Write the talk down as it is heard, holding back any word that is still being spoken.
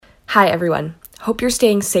Hi everyone. Hope you're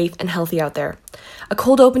staying safe and healthy out there. A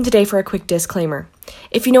cold open today for a quick disclaimer.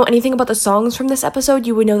 If you know anything about the songs from this episode,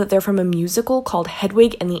 you would know that they're from a musical called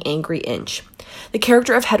Hedwig and the Angry Inch. The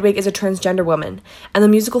character of Hedwig is a transgender woman, and the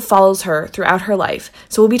musical follows her throughout her life,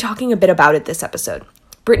 so we'll be talking a bit about it this episode.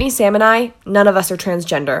 Brittany, Sam, and I, none of us are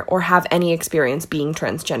transgender or have any experience being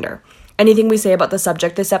transgender. Anything we say about the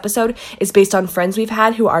subject this episode is based on friends we've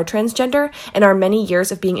had who are transgender and our many years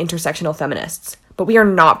of being intersectional feminists. But we are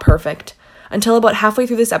not perfect. Until about halfway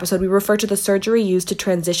through this episode, we refer to the surgery used to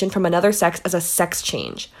transition from another sex as a sex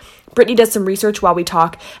change. Brittany does some research while we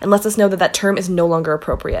talk and lets us know that that term is no longer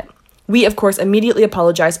appropriate. We, of course, immediately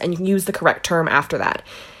apologize and use the correct term after that.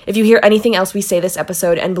 If you hear anything else we say this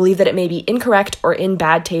episode and believe that it may be incorrect or in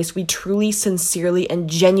bad taste, we truly, sincerely, and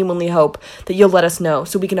genuinely hope that you'll let us know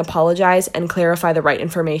so we can apologize and clarify the right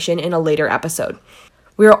information in a later episode.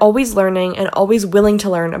 We are always learning and always willing to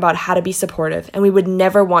learn about how to be supportive, and we would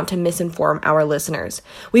never want to misinform our listeners.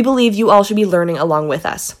 We believe you all should be learning along with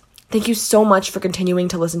us. Thank you so much for continuing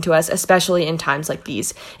to listen to us, especially in times like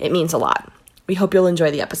these. It means a lot. We hope you'll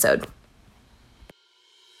enjoy the episode.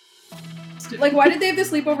 Like, why did they have to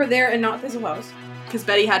sleep over there and not this house? Because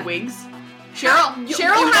Betty had wigs. Cheryl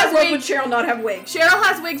has wigs. wigs. Would Cheryl not have wigs? Cheryl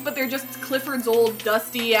has wigs, but they're just Clifford's old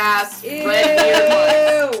dusty ass red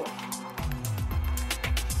beard ones.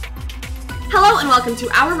 Hello and welcome to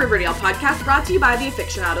our Riverdale podcast, brought to you by the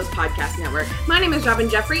AFICTIONADOS podcast network. My name is Robin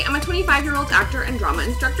Jeffrey. I'm a 25-year-old actor and drama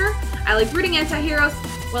instructor. I like rooting anti-heroes.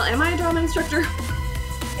 Well, am I a drama instructor?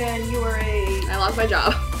 And you are I lost my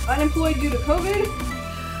job. Unemployed due to COVID?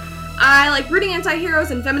 I like rooting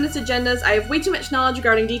anti-heroes and feminist agendas. I have way too much knowledge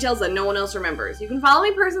regarding details that no one else remembers. You can follow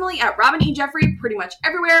me personally at Robin E. Jeffrey pretty much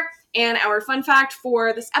everywhere. And our fun fact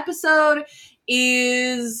for this episode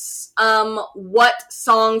is what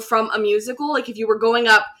song from a musical, like if you were going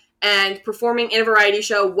up and performing in a variety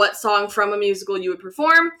show, what song from a musical you would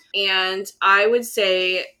perform. And I would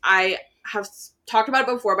say, I have talked about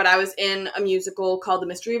it before, but I was in a musical called The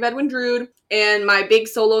Mystery of Edwin Drood, and my big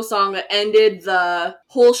solo song that ended the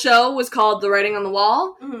whole show was called The Writing on the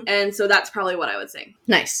Wall, and so that's probably what I would sing.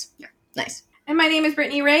 Nice. Yeah. Nice. And my name is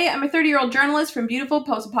Brittany Ray. I'm a 30-year-old journalist from beautiful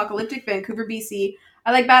post-apocalyptic Vancouver, BC.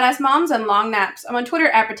 I like badass moms and long naps. I'm on Twitter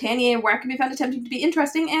at Britannia, where I can be found attempting to be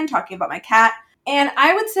interesting and talking about my cat. And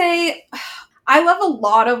I would say I love a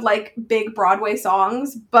lot of, like, big Broadway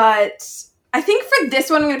songs, but I think for this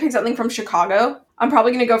one, I'm going to pick something from Chicago. I'm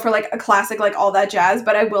probably going to go for, like, a classic, like, All That Jazz,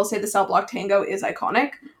 but I will say the Cell Block Tango is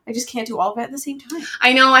iconic. I just can't do all of it at the same time.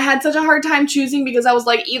 I know, I had such a hard time choosing because I was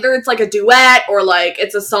like, either it's, like, a duet or, like,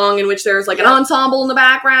 it's a song in which there's, like, an ensemble in the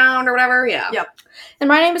background or whatever. Yeah. Yep. And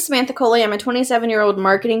my name is Samantha Coley. I'm a 27-year-old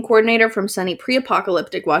marketing coordinator from sunny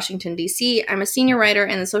pre-apocalyptic Washington, D.C. I'm a senior writer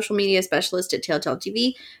and a social media specialist at Telltale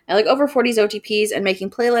TV. I like over 40s OTPs and making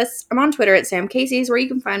playlists. I'm on Twitter at Sam Casey's, where you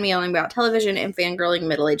can find me yelling about television and fangirling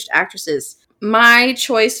middle-aged actresses. My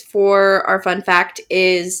choice for our fun fact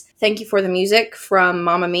is Thank You for the Music from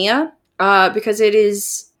Mamma Mia, because it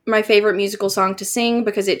is my favorite musical song to sing,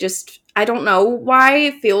 because it just, I don't know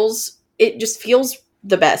why, it just feels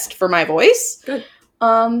the best for my voice. Good.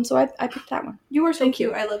 So I picked that one. You are so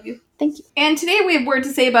cute. I love you. Thank you. And today we have word to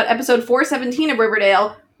say about episode 417 of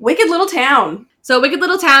Riverdale, Wicked Little Town. So Wicked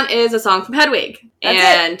Little Town is a song from Hedwig.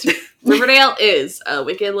 That's and Riverdale is a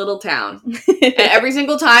wicked little town. And every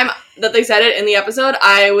single time that they said it in the episode,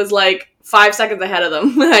 I was like 5 seconds ahead of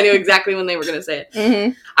them. I knew exactly when they were going to say it.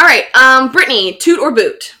 Mm-hmm. All right, Brittany, toot or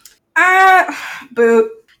boot?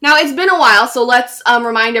 Boot. Now, it's been a while, so let's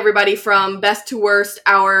remind everybody from best to worst,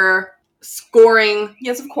 our scoring.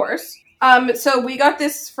 Yes, of course. So we got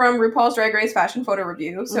this from RuPaul's Drag Race Fashion Photo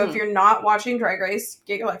Review. So if you're not watching Drag Race,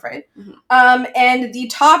 get your life right. And the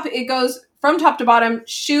top, it goes from top to bottom,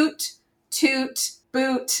 shoot, toot,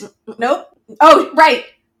 boot. Nope. Oh, right.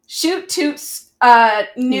 Shoot, toot,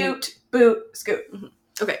 newt, boot, scoot.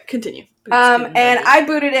 Okay, continue. And I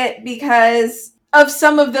booted it because of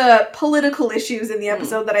some of the political issues in the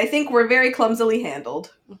episode that I think were very clumsily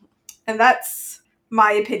handled. And that's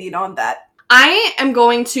my opinion on that. I am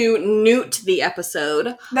going to newt the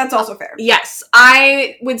episode. That's also fair. Yes.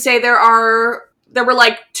 I would say there were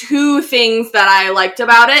like two things that I liked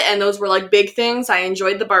about it, and those were like big things. I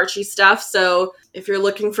enjoyed the Barchi stuff, so if you're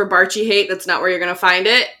looking for Barchi hate, that's not where you're going to find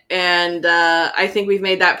it. And I think we've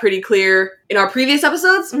made that pretty clear in our previous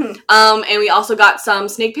episodes. And we also got some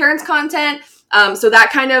Snake Parents content. So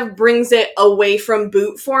that kind of brings it away from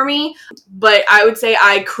boot for me. But I would say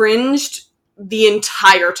I cringed the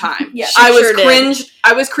entire time. Yeah, I was sure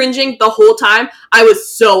I was cringing the whole time. I was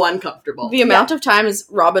so uncomfortable. The amount of times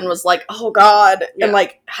Robin was like, "Oh God," and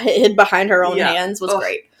like hid behind her own hands was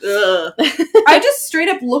great. Ugh. I just straight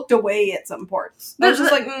up looked away at some parts. I was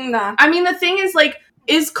just like, nah. I mean, the thing is, like,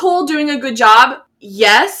 is Cole doing a good job?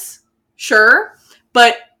 Yes, sure,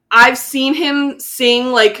 but I've seen him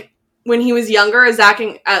sing, like, when he was younger,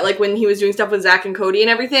 like when he was doing stuff with Zach and Cody and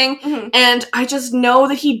everything, and I just know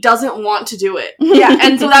that he doesn't want to do it. Yeah,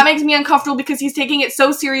 and so that makes me uncomfortable because he's taking it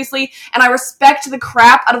so seriously, and I respect the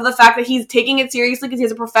crap out of the fact that he's taking it seriously because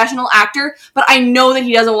he's a professional actor, but I know that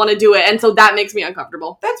he doesn't want to do it, and so that makes me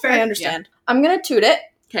uncomfortable. That's fair. I understand. Yeah. I'm gonna toot it.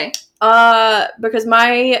 Okay. Because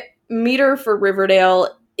my meter for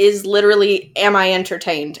Riverdale is literally, am I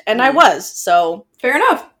entertained? And I was, so. Fair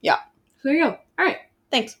enough. Yeah. So there you go. All right.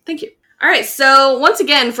 Thanks. Thank you. All right, so once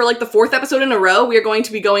again, for like the 4th episode in a row, we are going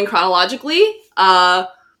to be going chronologically.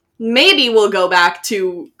 Maybe we'll go back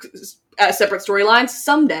to separate storylines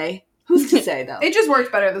someday. Who's to say, though? It just works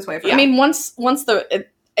better this way for me. I mean, once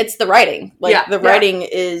it's the writing. Like, the writing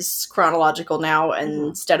is chronological now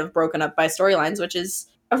instead of broken up by storylines, which is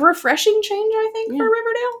a refreshing change, I think, for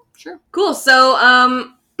Riverdale. Sure. Cool, so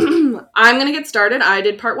I'm going to get started. I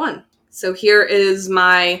did part 1. So here is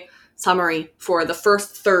my summary for the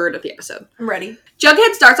first third of the episode. I'm ready.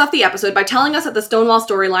 Jughead starts off the episode by telling us that the Stonewall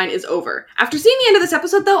storyline is over. After seeing the end of this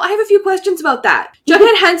episode, though, I have a few questions about that.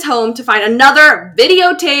 Jughead heads home to find another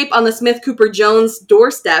videotape on the Smith-Cooper-Jones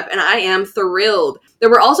doorstep, and I am thrilled. There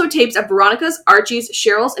were also tapes of Veronica's, Archie's,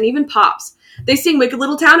 Cheryl's, and even Pop's. They sing Wicked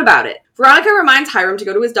Little Town about it. Veronica reminds Hiram to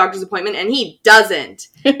go to his doctor's appointment, and he doesn't.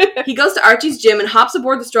 He goes to Archie's gym and hops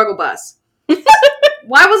aboard the struggle bus.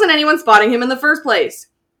 Why wasn't anyone spotting him in the first place?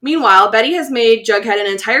 Meanwhile, Betty has made Jughead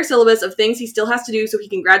an entire syllabus of things he still has to do so he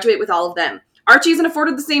can graduate with all of them. Archie isn't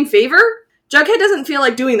afforded the same favor? Jughead doesn't feel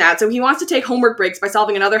like doing that, so he wants to take homework breaks by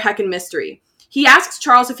solving another heckin' mystery. He asks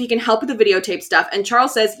Charles if he can help with the videotape stuff, and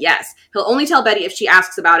Charles says yes. He'll only tell Betty if she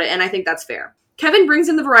asks about it, and I think that's fair. Kevin brings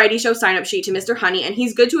in the variety show sign-up sheet to Mr. Honey, and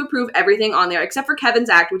he's good to approve everything on there except for Kevin's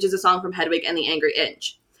Act, which is a song from Hedwig and the Angry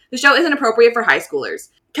Inch. The show isn't appropriate for high schoolers.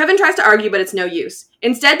 Kevin tries to argue, but it's no use.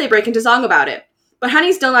 Instead, they break into song about it. But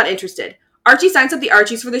Honey's still not interested. Archie signs up the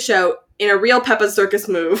Archies for the show in a real Peppa's Circus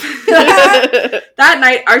move. That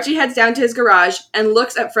night, Archie heads down to his garage and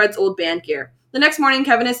looks at Fred's old band gear. The next morning,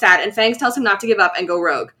 Kevin is sad, and Fangs tells him not to give up and go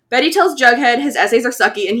rogue. Betty tells Jughead his essays are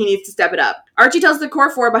sucky and he needs to step it up. Archie tells the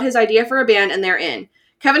Core Four about his idea for a band, and they're in.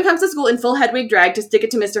 Kevin comes to school in full Hedwig drag to stick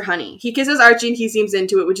it to Mr. Honey. He kisses Archie and he seems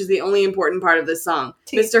into it, which is the only important part of this song.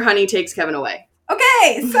 Mr. Honey takes Kevin away.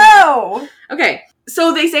 Okay, so... Okay,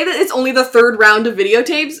 so they say that it's only the 3rd round of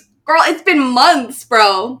videotapes. Girl, it's been months,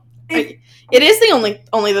 bro. It is the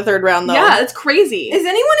only the 3rd round, though. Yeah, it's crazy. Is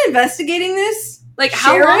anyone investigating this? Like,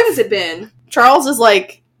 how long has it been? Charles is,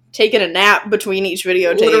 like, taking a nap between each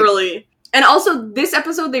videotape. Literally. And also, this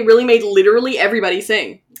episode, they really made literally everybody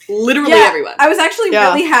sing. Literally everyone. I was actually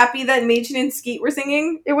really happy that Machen and Skeet were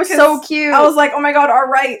singing. It was so cute. I was like, oh my god, our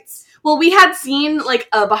rights. Well, we had seen, like,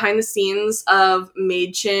 behind the scenes of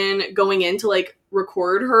Machen going in to, like,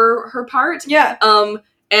 record her part. Yeah.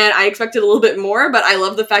 And I expected a little bit more, but I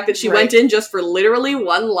love the fact that she went in just for literally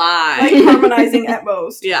one line. Like, harmonizing at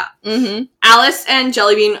most. Yeah. Mm-hmm. Alice and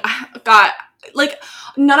Jellybean, God, like,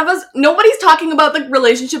 nobody's talking about the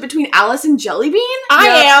relationship between Alice and Jellybean. I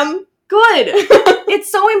am. Good.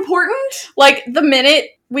 It's so important. Like, the minute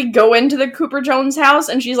we go into the Cooper-Jones house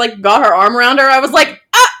and she's, like, got her arm around her, I was like,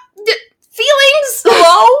 feelings?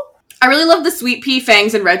 Hello? I really love the Sweet Pea,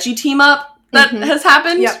 Fangs, and Reggie team up that has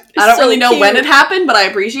happened. Yep. I don't really know when it happened, but I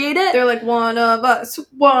appreciate it. They're like, one of us.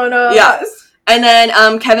 And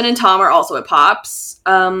then Kevin and Tom are also at Pop's.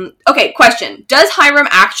 Okay, question. Does Hiram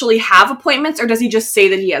actually have appointments, or does he just say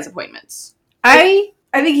that he has appointments? I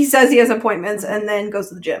think he says he has appointments and then goes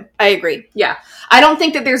to the gym. I agree. Yeah. I don't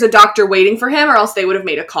think that there's a doctor waiting for him, or else they would have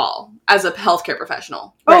made a call as a healthcare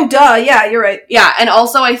professional. Oh, duh. Yeah, you're right. Yeah, and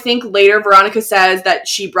also I think later Veronica says that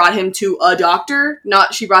she brought him to a doctor,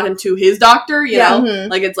 not she brought him to his doctor, you know?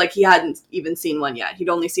 Mm-hmm. Like, it's like he hadn't even seen one yet. He'd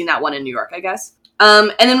only seen that one in New York, I guess.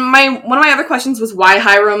 And then one of my other questions was why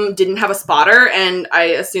Hiram didn't have a spotter, and I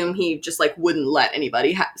assume he just, like, wouldn't let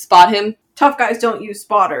anybody spot him. Tough guys don't use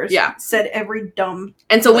spotters. Yeah. Said every dumb.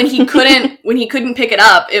 And so when he couldn't pick it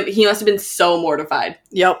up, he must have been so mortified.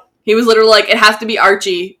 Yep. He was literally like, it has to be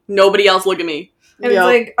Archie. Nobody else look at me. And it's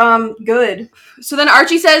like, good. So then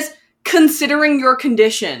Archie says, considering your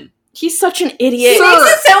condition. He's such an idiot. He makes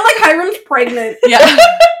it sound like Hiram's pregnant. Yeah.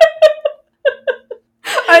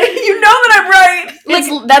 You know that I'm right.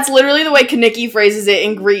 Like, that's literally the way Kaneki phrases it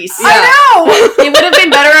in Greece. Yeah. I know. It would have been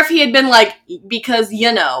better if he had been like, because,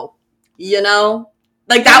 you know. you know?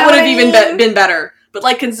 Like, that would have even been better. But,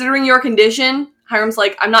 like, considering your condition, Hiram's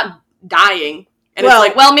like, I'm not dying. And it's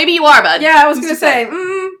like, well, maybe you are, bud. Yeah, I was gonna say,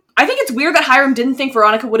 I think it's weird that Hiram didn't think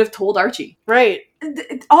Veronica would have told Archie. Right.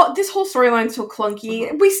 This whole storyline's so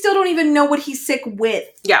clunky. We still don't even know what he's sick with.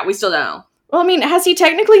 Yeah, we still don't know. Well, I mean, has he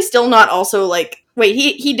technically still not also, like... Wait,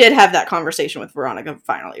 he did have that conversation with Veronica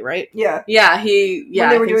finally, right? Yeah. Yeah, when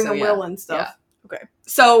they were doing the will and stuff. Yeah. Okay.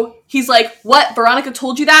 So, he's like, what? Veronica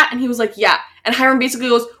told you that? And he was like, yeah. And Hiram basically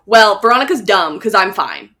goes, well, Veronica's dumb, because I'm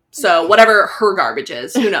fine. So, whatever her garbage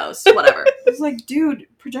is, who knows? Whatever. It's like, dude,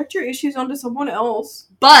 project your issues onto someone else.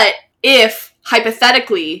 But, if,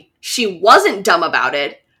 hypothetically, she wasn't dumb about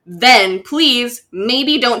it, then, please,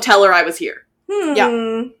 maybe don't tell her I was here.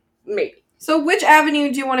 Yeah. Maybe. So which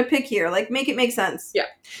avenue do you want to pick here? Like, make it make sense. Yeah.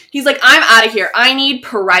 He's like, I'm out of here. I need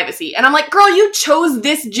privacy. And I'm like, girl, you chose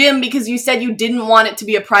this gym because you said you didn't want it to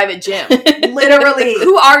be a private gym. Literally.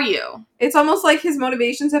 Who are you? It's almost like his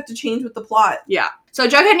motivations have to change with the plot. Yeah. So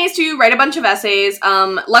Jughead needs to write a bunch of essays.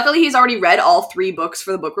 Luckily, he's already read all 3 books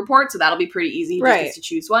for the book report, so that'll be pretty easy. He just needs to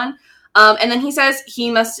choose one. And then he says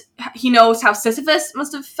he knows how Sisyphus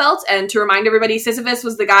must have felt, and to remind everybody, Sisyphus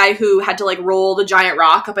was the guy who had to, like, roll the giant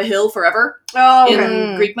rock up a hill forever. Oh,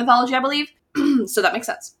 in Greek mythology, I believe. So that makes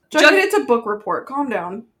sense. Jughead, it's a book report. Calm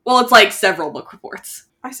down. Well, it's, like, several book reports.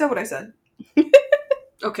 I said what I said.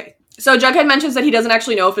 Okay. So Jughead mentions that he doesn't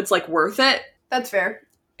actually know if it's, like, worth it. That's fair.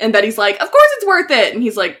 And Betty's like, of course it's worth it! And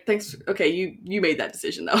he's like, thanks, okay, you made that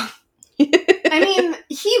decision, though. I mean,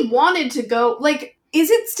 he wanted to go, like... Is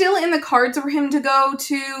it still in the cards for him to go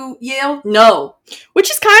to Yale? No. Which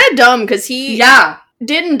is kind of dumb, because he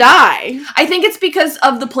didn't die. I think it's because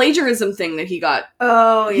of the plagiarism thing that he got.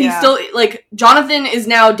 Oh, yeah. He's still, like, Jonathan is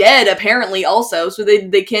now dead, apparently, also, so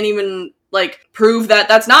they can't even, like, prove that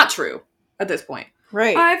that's not true at this point.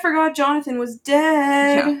 Right. I forgot Jonathan was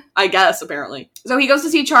dead. Yeah, I guess, apparently. So he goes to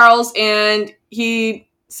see Charles, and he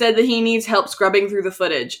said that he needs help scrubbing through the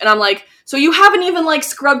footage. And I'm like, so you haven't even, like,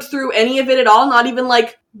 scrubbed through any of it at all? Not even,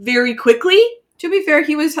 like, very quickly? To be fair,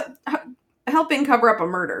 he was helping cover up a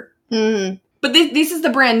murder. Mm-hmm. But this is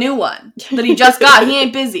the brand new one that he just got. He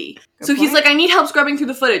ain't busy. So he's like, I need help scrubbing through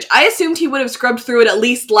the footage. I assumed he would have scrubbed through it, at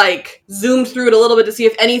least, like, zoomed through it a little bit to see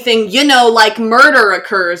if anything, you know, like, murder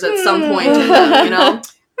occurs at some point in them, you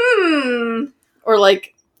know? Or,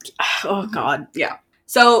 like, oh, God. Yeah.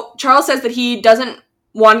 So Charles says that he doesn't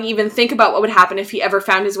want to even think about what would happen if he ever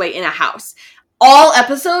found his way in a house. All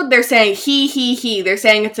episode, they're saying he. They're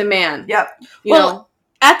saying it's a man. Yep. You know?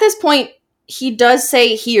 At this point, he does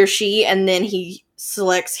say he or she, and then he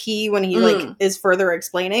selects he when he, like, is further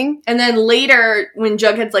explaining. And then later, when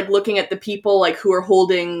Jughead's, like, looking at the people, like, who are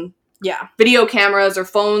holding video cameras or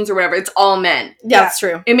phones or whatever, it's all men. Yeah, that's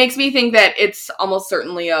true. It makes me think that it's almost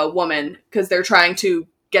certainly a woman, because they're trying to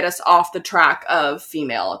get us off the track of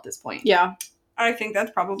female at this point. Yeah. I think that's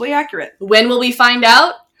probably accurate. When will we find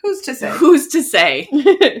out? Who's to say? Who's to say?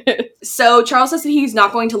 So Charles says that he's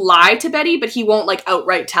not going to lie to Betty, but he won't, like,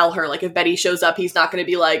 outright tell her. Like, if Betty shows up, he's not going to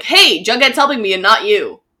be like, hey, Jughead's helping me and not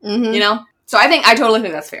you. Mm-hmm. You know? So I totally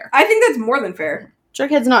think that's fair. I think that's more than fair.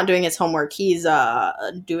 Jughead's not doing his homework. He's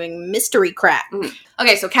doing mystery crack.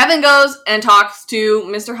 Okay, so Kevin goes and talks to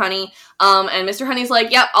Mr. Honey, and Mr. Honey's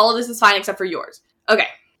like, yep, all of this is fine except for yours. Okay.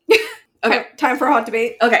 Okay. Time for a hot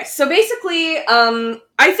debate. Okay, so basically,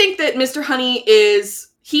 I think that Mr. Honey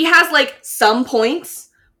he has, like, some points,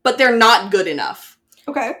 but they're not good enough.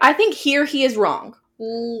 Okay. I think here he is wrong.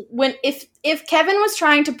 If Kevin was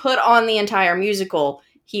trying to put on the entire musical,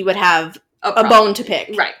 he would have a bone to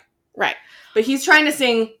pick. Right. Right. But he's trying to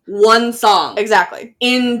sing one song. Exactly.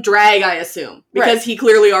 In drag, I assume. Because he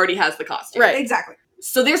clearly already has the costume. Right. Exactly.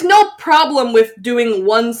 So there's no problem with doing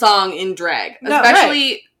one song in drag. No,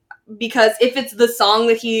 especially because if it's the song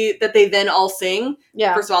that they then all sing,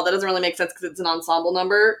 first of all, that doesn't really make sense because it's an ensemble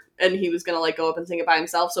number, and he was gonna, like, go up and sing it by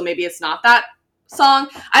himself, so maybe it's not that song.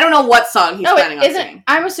 I don't know what song he's planning on singing.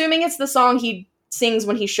 I'm assuming it's the song he sings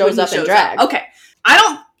when he shows up in drag. Okay. I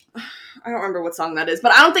don't remember what song that is,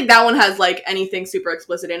 but I don't think that one has, like, anything super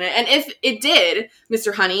explicit in it. And if it did,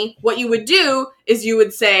 Mr. Honey, what you would do is you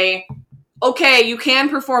would say, okay, you can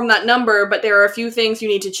perform that number, but there are a few things you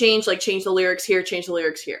need to change, like change the lyrics here, change the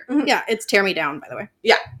lyrics here. Mm-hmm. Yeah, it's Tear Me Down, by the way.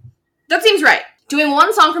 Yeah. That seems right. Doing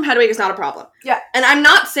one song from Hedwig is not a problem. Yeah. And I'm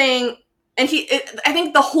not saying... I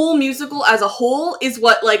think the whole musical as a whole is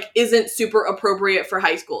what, like, isn't super appropriate for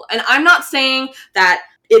high school. And I'm not saying that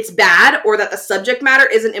it's bad or that the subject matter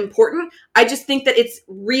isn't important. I just think that it's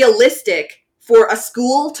realistic for a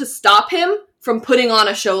school to stop him from putting on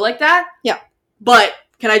a show like that. Yeah. But...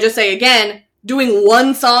 can I just say again, doing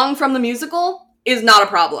one song from the musical is not a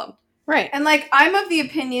problem. Right. And, like, I'm of the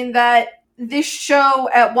opinion that this show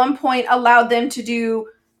at one point allowed them to do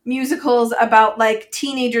musicals about, like,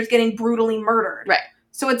 teenagers getting brutally murdered. Right.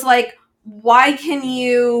 So it's like, why can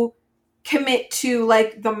you commit to,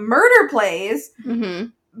 like, the murder plays, Mm-hmm.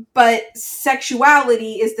 but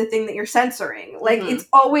sexuality is the thing that you're censoring? Like, Mhm. it's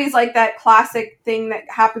always, like, that classic thing that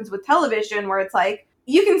happens with television where it's like,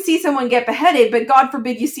 you can see someone get beheaded, but God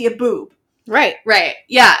forbid you see a boob. Right. Right.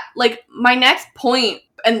 Yeah. Like, my next point,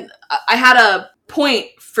 and I had a point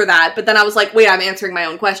for that, but then I was like, wait, I'm answering my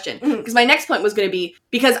own question. Because my next point was going to be,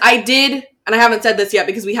 because I did, and I haven't said this yet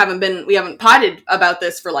because we haven't potted about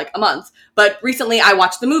this for like a month, but recently I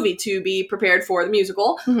watched the movie to be prepared for the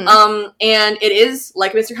musical. Mm-hmm. And it is,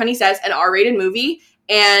 like Mr. Honey says, an R-rated movie,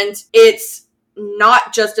 and it's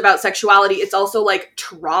not just about sexuality, it's also like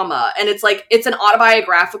trauma, and it's like, it's an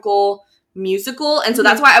autobiographical musical, and so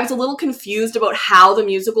that's why I was a little confused about how the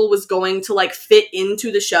musical was going to like fit into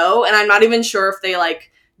the show, and I'm not even sure if they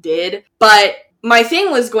like did, but my thing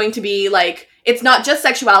was going to be like, it's not just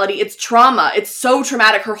sexuality, it's trauma, it's so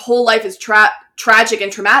traumatic, her whole life is tragic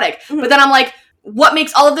and traumatic, but then I'm like, what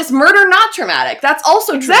makes all of this murder not traumatic? That's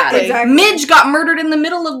also traumatic. Exactly. Midge got murdered in the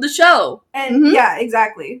middle of the show. And yeah,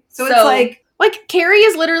 exactly. So it's like Carrie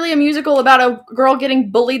is literally a musical about a girl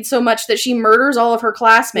getting bullied so much that she murders all of her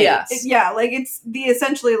classmates. Yeah. like it's the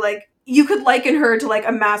essentially like, you could liken her to like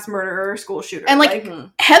a mass murderer or school shooter. And like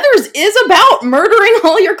Heather's is about murdering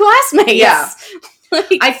all your classmates. Yeah.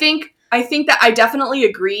 Like, I think that I definitely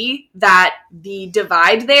agree that the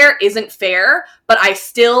divide there isn't fair, but I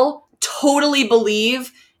still totally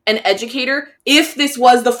believe an educator, if this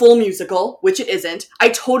was the full musical, which it isn't, I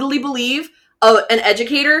totally believe an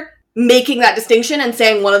educator making that distinction and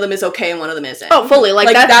saying one of them is okay and one of them isn't. oh, fully. Like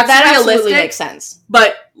that absolutely realistic. makes sense.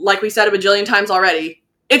 But like we said a bajillion times already,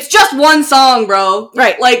 it's just one song, bro.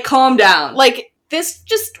 Right. Like, calm down. Like, this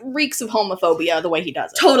just reeks of homophobia the way he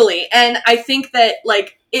does it. Totally. And I think that,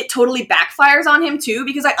 like, it totally backfires on him, too,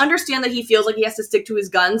 because I understand that he feels like he has to stick to his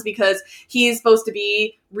guns because he is supposed to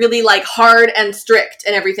be really, like, hard and strict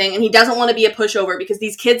and everything, and he doesn't want to be a pushover because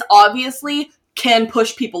these kids obviously can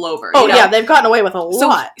push people over. Oh, you know? yeah, they've gotten away with a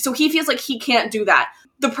lot. So he feels like he can't do that.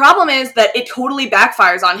 The problem is that it totally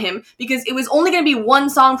backfires on him because it was only going to be one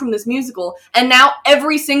song from this musical, and now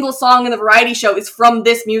every single song in the variety show is from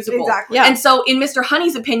this musical. Exactly. Yeah. And so, in Mr.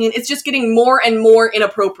 Honey's opinion, it's just getting more and more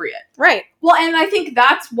inappropriate. Right. Well, and I think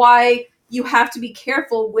that's why you have to be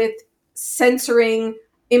careful with censoring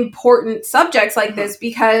important subjects like this,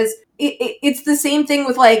 because it's the same thing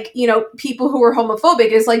with, like, you know, people who are homophobic.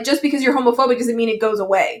 Is like, just because you're homophobic doesn't mean it goes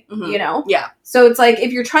away, you know? Yeah. So it's like,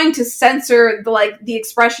 if you're trying to censor the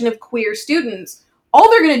expression of queer students, all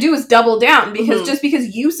they're going to do is double down, because just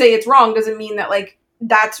because you say it's wrong doesn't mean that, like,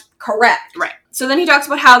 that's correct. Right. So then he talks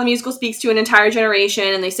about how the musical speaks to an entire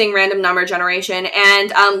generation, and they sing random number generation,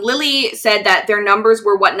 and Lily said that their numbers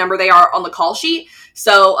were what number they are on the call sheet.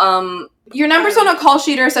 So, your numbers on a call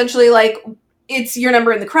sheet are essentially, like, it's your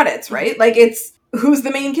number in the credits, right? Like, it's who's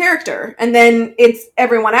the main character, and then it's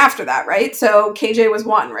everyone after that, right? So KJ was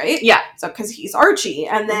 1, right? Yeah. So, because he's Archie,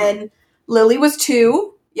 and then Lily was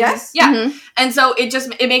 2, yes? Yeah. Mm-hmm. And so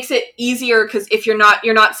it makes it easier, because if you're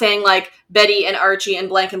not saying, like, Betty and Archie and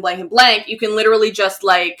blank and blank and blank, you can literally just,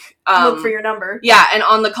 like, Look for your number. Yeah, and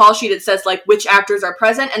on the call sheet it says, like, which actors are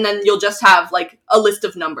present, and then you'll just have, like, a list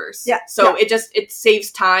of numbers. Yeah. So it saves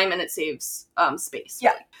time and it saves space.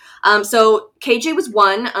 Yeah. So KJ was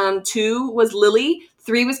 1, 2 was Lily,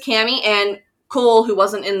 3 was Cammie, and Cole, who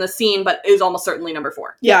wasn't in the scene but is almost certainly number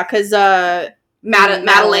 4. Yeah, because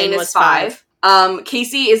Madeleine is was 5.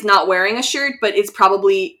 Casey is not wearing a shirt, but it's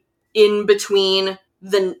probably in between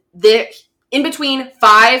in between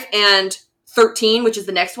 5 and 13, which is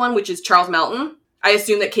the next one, which is Charles Melton. I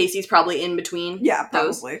assume that Casey's probably in between. Yeah,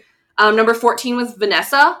 those. probably. Number 14 was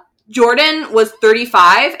Vanessa. Jordan was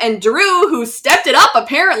 35, and Drew, who stepped it up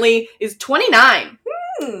apparently, is 29.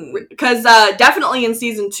 Because definitely in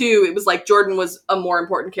season 2, it was like Jordan was a more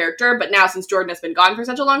important character, but now since Jordan has been gone for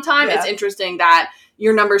such a long time, it's interesting that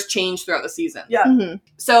your numbers change throughout the season. Yeah. Mm-hmm.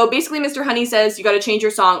 So basically, Mr. Honey says you got to change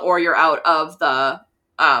your song or you're out of the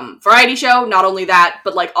variety show. Not only that,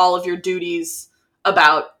 but like all of your duties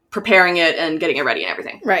about preparing it and getting it ready and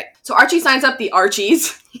everything. Right. So Archie signs up the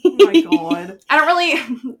Archies. Oh my god. I don't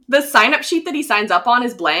really... The sign-up sheet that he signs up on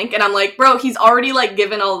is blank, and I'm like, bro, he's already, like,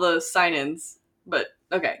 given all the sign-ins. But,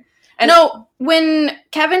 okay. And no, when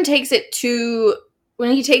Kevin takes it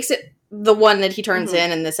when he takes it, the one that he turns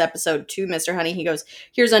in this episode to Mr. Honey, he goes,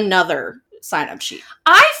 here's another sign-up sheet.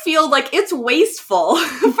 I feel like it's wasteful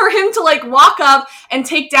for him to, like, walk up and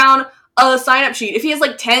take down a sign-up sheet. If he has,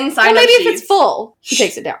 like, 10 sign-up sheets... maybe if it's full, he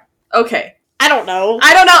takes it down. Okay. I don't know.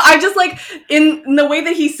 I just, like, in the way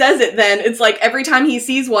that he says it then, it's like every time he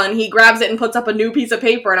sees one, he grabs it and puts up a new piece of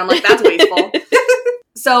paper, and I'm like, that's wasteful.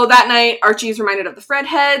 So that night, Archie's reminded of the Fred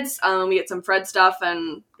heads. We get some Fred stuff,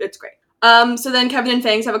 and it's great. So then Kevin and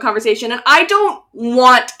Fangs have a conversation, and I don't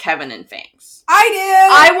want Kevin and Fangs. I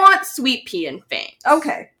do! I want Sweet Pea and Fangs.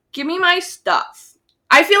 Okay. Give me my stuff.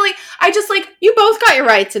 I feel like, I just, like... You both got your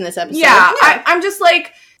rights in this episode. Yeah. I'm just,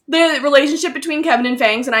 like... The relationship between Kevin and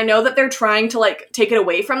Fangs, and I know that they're trying to, like, take it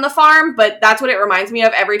away from the farm, but that's what it reminds me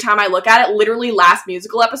of every time I look at it. Literally, last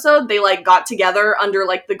musical episode, they, like, got together under,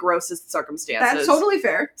 like, the grossest circumstances. That's totally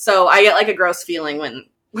fair. So I get, like, a gross feeling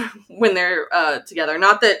when they're together.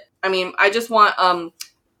 Not that, I mean, I just want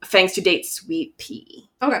Fangs to date Sweet Pea.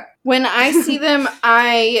 Okay. When I see them,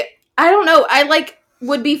 I don't know, I, like,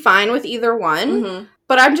 would be fine with either one,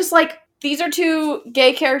 but I'm just, like, these are two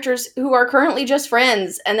gay characters who are currently just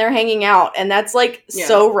friends, and they're hanging out, and that's, like,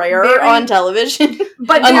 so rare on television.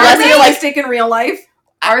 But unless they're realistic in real life.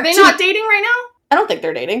 Are they not dating right now? I don't think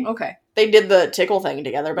they're dating. Okay. They did the tickle thing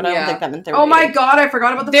together, but I don't think that meant they were Oh my dating. god, I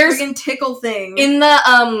forgot about the There's- friggin' tickle thing. In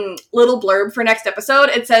the little blurb for next episode,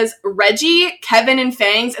 it says Reggie, Kevin, and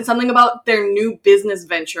Fangs, and something about their new business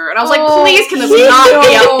venture. And I was like, please, can this not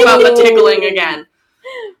be about the tickling again?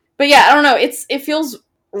 But yeah, I don't know. It feels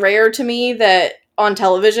rare to me that on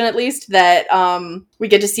television, at least, that we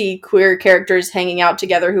get to see queer characters hanging out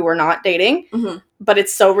together who are not dating. But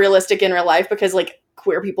it's so realistic in real life because, like,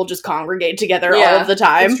 queer people just congregate together all of the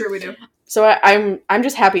time. That's true, we do. So I'm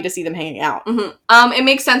just happy to see them hanging out. It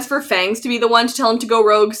makes sense for Fangs to be the one to tell him to go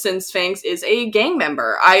rogue since Fangs is a gang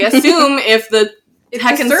member. I assume if the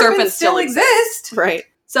Heckin' Serpent still exists. Right.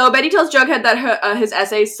 So Betty tells Jughead that his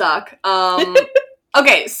essays suck.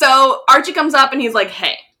 Okay, so Archie comes up and he's like,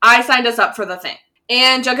 hey, I signed us up for the thing.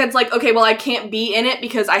 And Jughead's like, okay, well, I can't be in it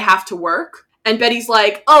because I have to work. And Betty's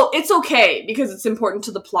like, oh, it's okay because it's important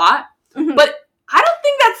to the plot. But I don't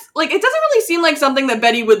think that's, like, it doesn't really seem like something that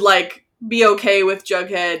Betty would, like, be okay with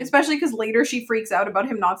Jughead. Especially because later she freaks out about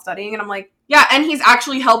him not studying, and I'm like... Yeah, and he's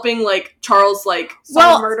actually helping, like, Charles, like,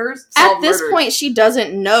 solve murders. At this point, she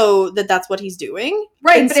doesn't know that that's what he's doing.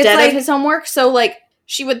 Right, instead but it's like... of his homework. So, like,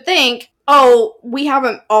 she would think, oh, we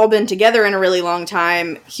haven't all been together in a really long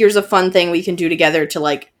time. Here's a fun thing we can do together to,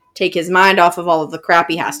 like, take his mind off of all of the crap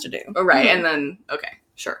he has to do. Oh, right, and then, okay,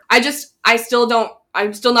 sure.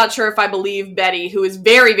 I'm still not sure if I believe Betty, who is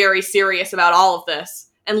very, very serious about all of this,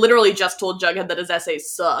 and literally just told Jughead that his essays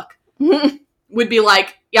suck, would be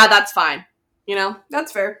like, yeah, that's fine. You know?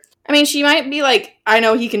 That's fair. I mean, she might be like, I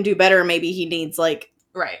know he can do better. Maybe he needs, like,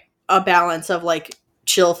 a balance of, like,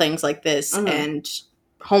 chill things like this and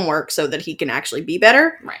homework so that he can actually be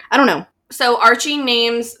better. Right. I don't know. So Archie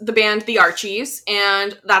names the band the Archies,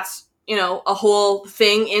 and that's, you know, a whole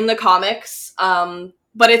thing in the comics.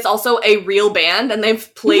 But it's also a real band, and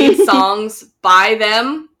they've played songs by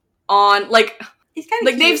them on, like,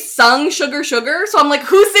 they've sung Sugar Sugar, so I'm like,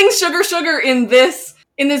 who sings Sugar Sugar in this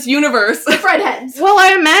universe? The Fredheads. Well,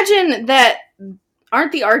 I imagine that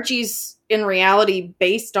aren't the Archies in reality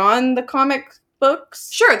based on the comic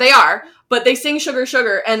books? Sure, they are, but they sing Sugar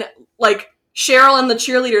Sugar, and, like, Cheryl and the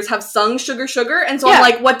cheerleaders have sung Sugar Sugar, and so I'm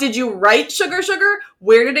like, what did you write, Sugar Sugar?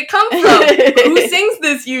 Where did it come from? Who sings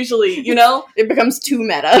this usually, you know? It becomes too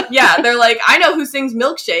meta. Yeah, they're like, I know who sings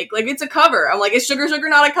Milkshake. Like, it's a cover. I'm like, is Sugar Sugar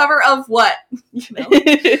not a cover of what? You know?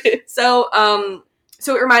 So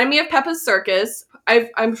it reminded me of Peppa's Circus.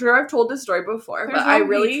 I'm sure I've told this story before, There's but no I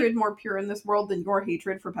really... hatred more pure in this world than your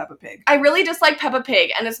hatred for Peppa Pig. I really dislike Peppa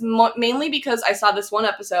Pig, and it's mainly because I saw this one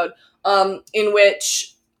episode in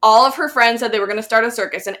which... all of her friends said they were going to start a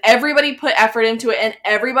circus, and everybody put effort into it, and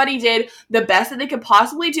everybody did the best that they could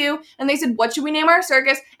possibly do, and they said, what should we name our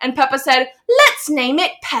circus? And Peppa said, let's name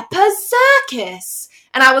it Peppa's Circus.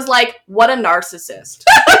 And I was like, what a narcissist.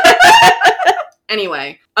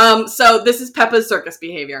 Anyway, so this is Peppa's circus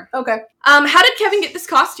behavior. Okay. How did Kevin get this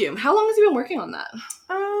costume? How long has he been working on that?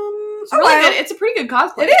 It's really good. It's a pretty good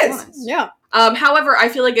cosplay. It is. Yeah. However, I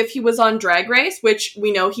feel like if he was on Drag Race, which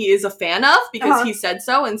we know he is a fan of because he said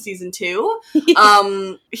so in season 2,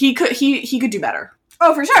 he could do better.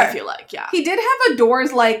 Oh, for sure. I feel like, yeah. He did have a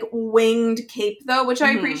Doors, like, winged cape, though, which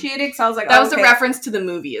I appreciated, because I was like, that was a reference to the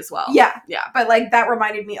movie as well. Yeah. Yeah. But, like, that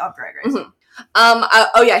reminded me of Drag Race.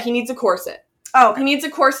 Oh, yeah, he needs a corset. Oh, He needs a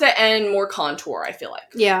corset and more contour, I feel like.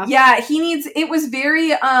 Yeah. Yeah, it was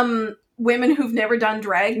very, women who've never done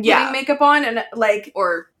drag putting makeup on, and, like...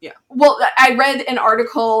 Well, I read an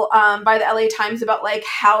article, by the LA Times about, like,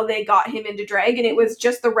 how they got him into drag, and it was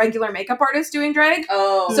just the regular makeup artist doing drag.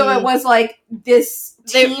 Oh. So it was, like, this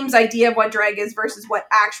team's idea of what drag is versus what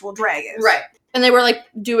actual drag is. Right. And they were, like,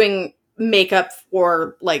 doing makeup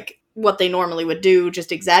for, like, what they normally would do,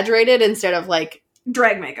 just exaggerated instead of like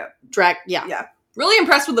Drag makeup. Yeah. Really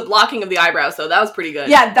impressed with the blocking of the eyebrows, though. That was pretty good.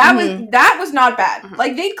 Yeah, that was not bad. Mhm.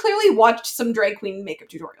 Like, they clearly watched some drag queen makeup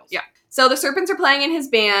tutorials. Yeah. So the Serpents are playing in his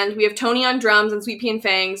band. We have Tony on drums and Sweet Pea and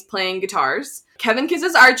Fangs playing guitars. Kevin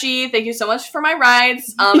kisses Archie. Thank you so much for my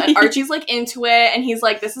rides. And Archie's like into it, and he's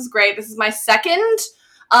like, "This is great. This is my second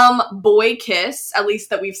boy kiss, at least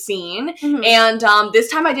that we've seen. Mhm. And this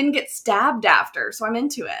time I didn't get stabbed after, so I'm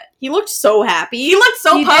into it." He looked so happy. He looked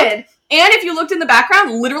so He pumped. did. And if you looked in the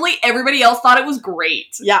background, literally everybody else thought it was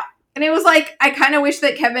great. Yeah. And it was like, I kind of wish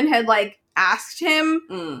that Kevin had, like, asked him,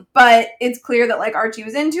 But but it's clear that, like, Archie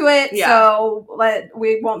was into it, Yeah. so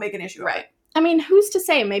we won't make an issue of right. it. I mean, who's to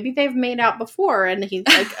say? Maybe they've made out before and he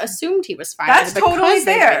like assumed he was fine. That's because totally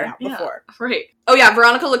they've fair. made out before. Right. Oh yeah,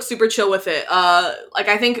 Veronica looks super chill with it. Like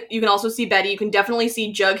I think you can also see Betty. You can definitely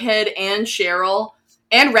see Jughead and Cheryl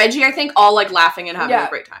and Reggie, I think, all like laughing and having a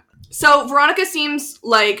great time. So Veronica seems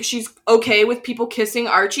like she's okay with people kissing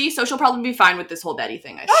Archie, so she'll probably be fine with this whole Betty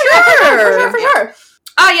thing. I For sure.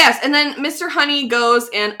 Ah, yes, and then Mr. Honey goes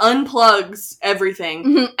and unplugs everything,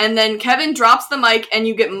 Mhm. and then Kevin drops the mic, and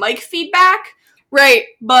you get mic feedback, Right.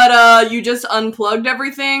 but you just unplugged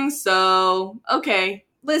everything, so okay.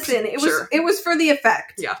 Listen, Sure. it was for the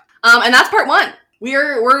effect. Yeah. And that's part one.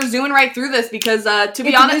 We're zooming right through this because to be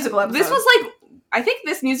It's a honest, musical episode. this was like, I think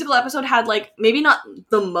this musical episode had like maybe not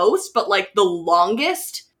the most, but like the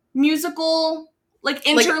longest musical like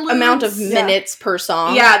interludes. Like amount of Yeah. minutes per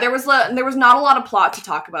song. Yeah, there was not a lot of plot to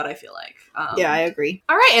talk about, I feel like. Yeah, I agree.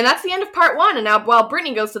 All right, and that's the end of part one. And now while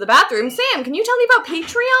Brittany goes to the bathroom, Sam, can you tell me about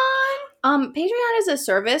Patreon? Patreon is a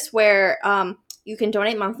service where you can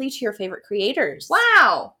donate monthly to your favorite creators.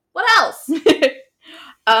 Wow. What else?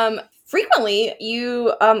 Frequently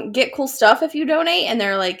you get cool stuff if you donate, and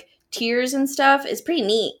they're like tiers and stuff. It's pretty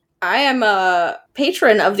neat. I am a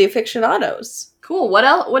patron of the Aficionados. Cool. What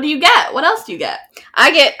else? What do you get? What else do you get?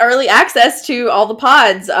 I get early access to all the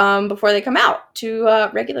pods before they come out to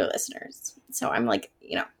regular listeners. So I'm like,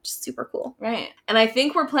 just super cool. Right. And I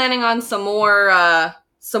think we're planning on some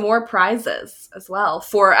more prizes as well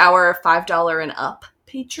for our $5 and up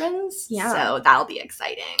patrons. Yeah. So that'll be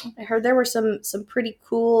exciting. I heard there were some pretty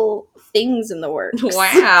cool things in the works.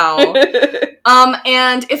 Wow.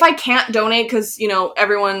 And if I can't donate, because,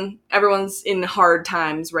 everyone's in hard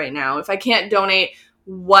times right now. If I can't donate,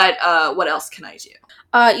 what else can I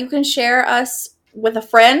do? You can share us with a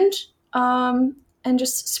friend and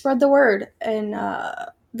just spread the word and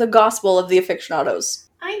the gospel of the Aficionados.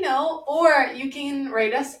 I know. Or you can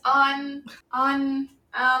rate us on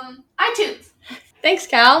iTunes. Thanks,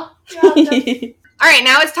 Cal. You're welcome. All right,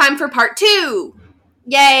 now it's time for part 2.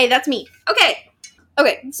 Yay, that's me. Okay.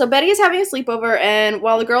 So Betty is having a sleepover, and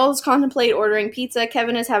while the girls contemplate ordering pizza,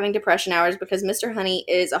 Kevin is having depression hours because Mr. Honey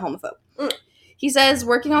is a homophobe. He says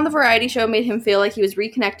working on the variety show made him feel like he was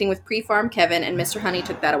reconnecting with pre-farm Kevin, and Mr. Honey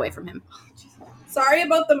took that away from him. Sorry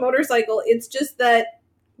about the motorcycle. It's just that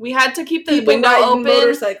We had to keep the people window ride open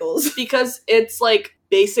motorcycles. because it's like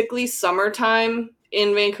basically summertime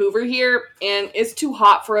in Vancouver here, and it's too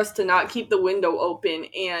hot for us to not keep the window open,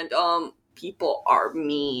 and people are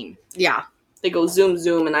mean. Yeah. They go zoom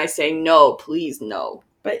zoom, and I say no, please no.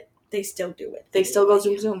 But they still do it. They still go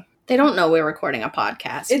zoom zoom. They don't know we're recording a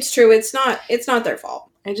podcast. It's true. It's not their fault.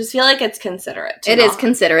 I just feel like it's considerate. It is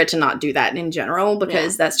considerate to not do that in general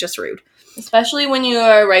because that's just rude. Especially when you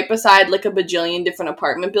are right beside like a bajillion different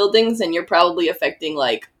apartment buildings and you're probably affecting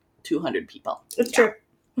like 200 people. It's true.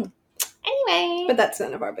 Anyway. But that's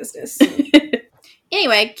none of our business.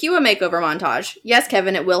 Anyway, cue a makeover montage. Yes,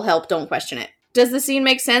 Kevin, it will help. Don't question it. Does the scene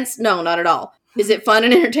make sense? No, not at all. Is it fun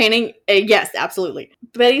and entertaining? Yes, absolutely.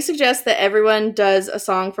 Betty suggests that everyone does a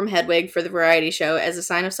song from Hedwig for the variety show as a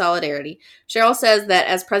sign of solidarity. Cheryl says that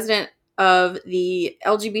as president of the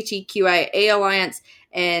LGBTQIA Alliance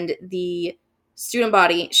and the student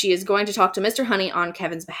body, she is going to talk to Mr. Honey on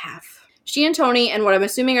Kevin's behalf. She and Tony, and what I'm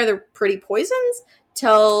assuming are the Pretty Poisons,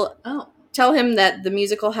 tell him that the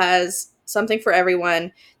musical has something for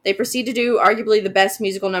everyone. They proceed to do arguably the best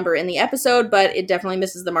musical number in the episode, but it definitely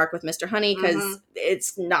misses the mark with Mr. Honey because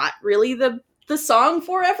it's not really the song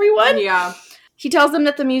for everyone. Yeah. He tells them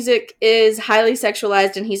that the music is highly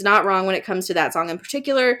sexualized, and he's not wrong when it comes to that song in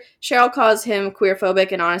particular. Cheryl calls him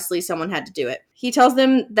queerphobic, and honestly, someone had to do it. He tells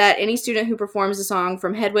them that any student who performs a song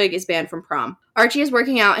from Hedwig is banned from prom. Archie is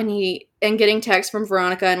working out and getting texts from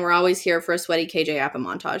Veronica, and we're always here for a sweaty KJ Appa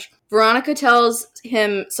montage. Veronica tells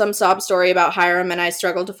him some sob story about Hiram, and I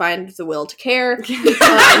struggle to find the will to care.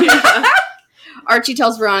 Archie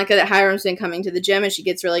tells Veronica that Hiram's been coming to the gym, and she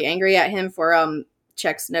gets really angry at him for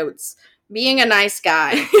checks notes. Being a nice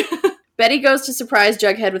guy. Betty goes to surprise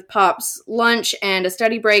Jughead with Pop's lunch and a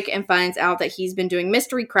study break and finds out that he's been doing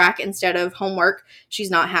mystery crack instead of homework.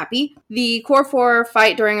 She's not happy. The Core 4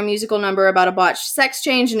 fight during a musical number about a botched sex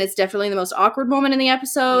change, and it's definitely the most awkward moment in the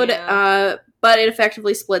episode. Yeah. But it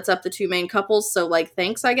effectively splits up the two main couples, so,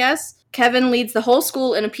 thanks, I guess. Kevin leads the whole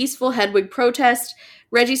school in a peaceful Hedwig protest.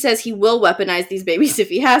 Reggie says he will weaponize these babies if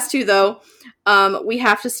he has to, though. We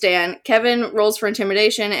have to stand. Kevin rolls for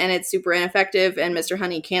intimidation, and it's super ineffective, and Mr.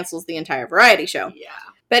 Honey cancels the entire variety show. Yeah.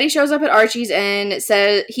 Betty shows up at Archie's and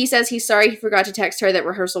says he's sorry he forgot to text her that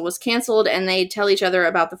rehearsal was canceled, and they tell each other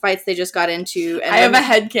about the fights they just got into. And I have a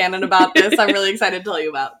headcanon about this I'm really excited to tell you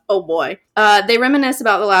about. Oh boy. They reminisce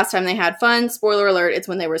about the last time they had fun. Spoiler alert, it's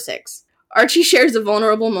when they were 6. Archie shares a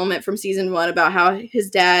vulnerable moment from season 1 about how his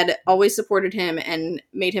dad always supported him and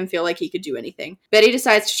made him feel like he could do anything. Betty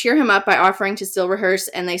decides to cheer him up by offering to still rehearse,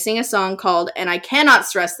 and they sing a song called, and I cannot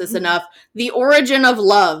stress this enough, The Origin of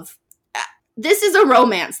Love. This is a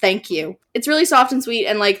romance, thank you. It's really soft and sweet,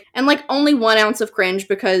 and only 1 ounce of cringe,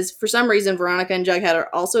 because for some reason Veronica and Jughead are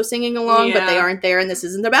also singing along, but they aren't there, and this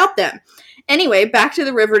isn't about them. Anyway, back to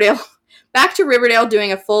Riverdale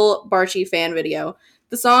doing a full Barchi fan video.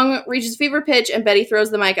 The song reaches fever pitch, and Betty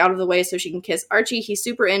throws the mic out of the way so she can kiss Archie. He's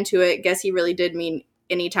super into it. Guess he really did mean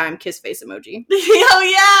anytime kiss face emoji.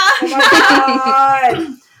 Oh, yeah! Oh my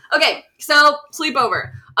god! Okay, so,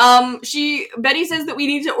 sleepover. Betty says that we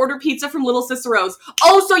need to order pizza from Little Cicero's.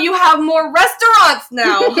 Oh, so you have more restaurants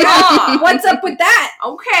now, huh? What's up with that?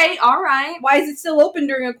 Okay, alright. Why is it still open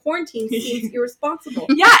during a quarantine? Seems irresponsible.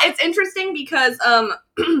 Yeah, it's interesting because,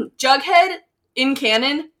 Jughead, in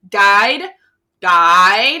canon, died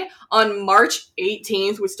on March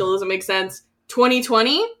 18th, which still doesn't make sense,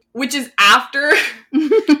 2020, which is after,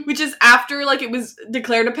 it was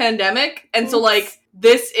declared a pandemic, and so,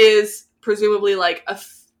 this is presumably,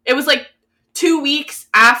 it was, 2 weeks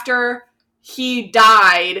after he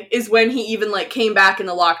died is when he even, came back in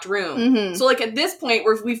the locked room. Mm-hmm. So, at this point,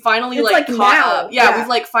 we finally, it's caught now. up. Yeah,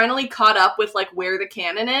 we've, finally caught up with, where the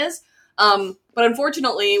canon is. But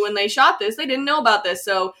unfortunately, when they shot this, they didn't know about this,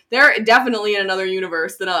 so they're definitely in another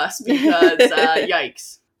universe than us, because,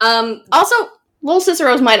 yikes. Also, Little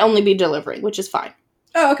Cicero's might only be delivery, which is fine.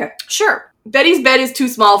 Oh, okay. Sure. Betty's bed is too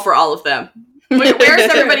small for all of them. Where's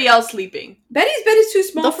everybody else sleeping? Betty's bed is too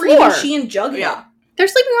small The for floor. even she and Jughead. Yeah. They're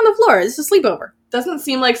sleeping on the floor. It's a sleepover. Doesn't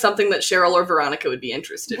seem like something that Cheryl or Veronica would be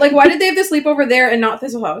interested in. Why did they have the sleepover there and not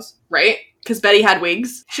Thistle House? Right? Because Betty had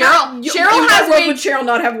wigs. Cheryl In has what world would wigs. Cheryl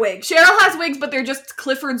not have wigs? Cheryl has wigs, but they're just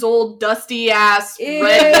Clifford's old dusty-ass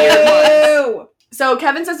red beard ones. Ew. So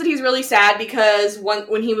Kevin says that he's really sad because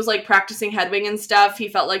when he was, practicing Hedwig and stuff, he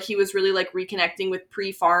felt like he was really, reconnecting with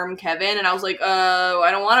pre-farm Kevin, and I was like,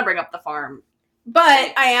 I don't want to bring up the farm.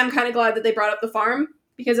 But I am kind of glad that they brought up the farm,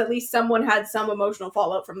 because at least someone had some emotional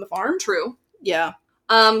fallout from the farm. True. Yeah.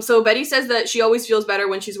 So Betty says that she always feels better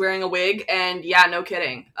when she's wearing a wig, and yeah, no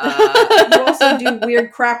kidding. You also do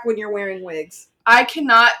weird crap when you're wearing wigs. I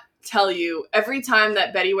cannot tell you, every time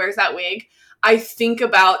that Betty wears that wig, I think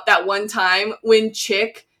about that one time when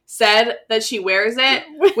Chick said that she wears it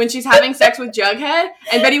when she's having sex with Jughead,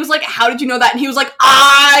 and Betty was like, how did you know that? And he was like,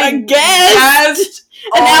 I guessed!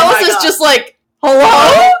 And Alice is just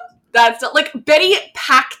hello? That's, Betty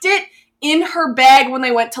packed it in her bag when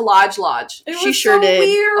they went to Lodge. She sure did.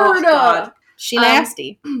 Weird. Oh, God. She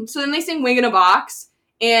nasty. So then they sing Wig in a Box,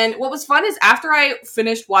 and what was fun is after I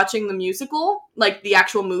finished watching the musical, the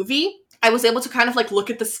actual movie, I was able to kind of,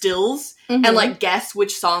 look at the stills and, guess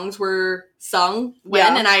which songs were sung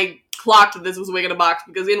when, and I clocked that this was Wig in a Box,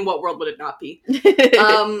 because in what world would it not be?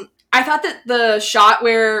 I thought that the shot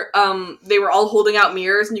where they were all holding out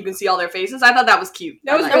mirrors and you can see all their faces, I thought that was cute.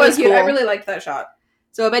 That was really cute. Cool. I really liked that shot.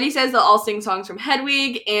 So Betty says they'll all sing songs from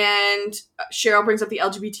Hedwig, and Cheryl brings up the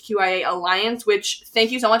LGBTQIA Alliance, which,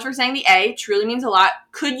 thank you so much for saying the A, truly means a lot.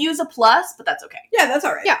 Could use a plus, but that's okay. Yeah, that's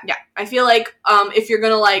alright. Yeah. I feel like, if you're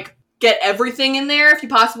gonna, get everything in there, if you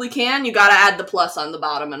possibly can, you gotta add the plus on the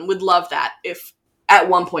bottom, and would love that if at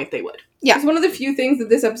one point they would. Yeah. It's one of the few things that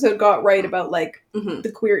this episode got right about,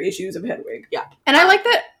 the queer issues of Hedwig. Yeah. And I like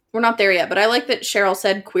that, we're not there yet, but I like that Cheryl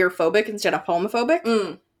said queer-phobic instead of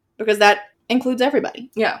homophobic, because that includes everybody.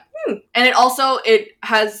 Yeah. And it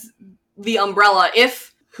has the umbrella,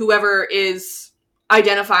 if whoever is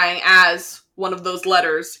identifying as one of those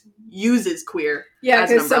letters uses queer. Yeah,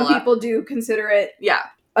 because some people do consider it yeah.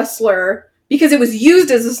 a slur, because it was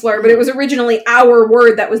used as a slur, but it was originally our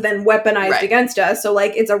word that was then weaponized against us. So,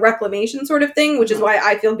 it's a reclamation sort of thing, which is why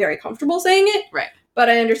I feel very comfortable saying it. Right. But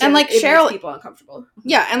I understand it Cheryl, makes people uncomfortable.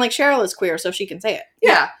 Yeah, and Cheryl is queer, so she can say it.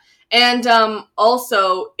 Yeah. And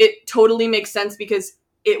also, it totally makes sense because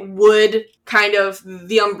it would kind of,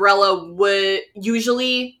 the umbrella would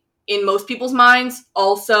usually, in most people's minds,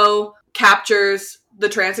 also captures the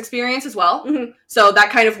trans experience as well. Mhm. So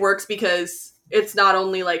that kind of works because it's not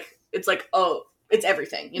only like, it's like, oh, it's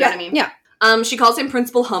everything. You know what I mean? Yeah. She calls him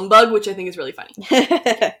Principal Humbug, which I think is really funny.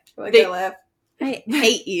 I like that laugh. I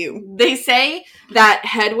hate you. They say that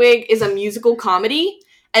Hedwig is a musical comedy,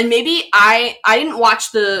 and maybe I didn't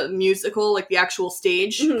watch the musical, like the actual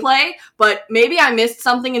stage play, but maybe I missed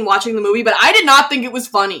something in watching the movie, but I did not think it was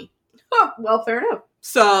funny. Oh, well, fair enough.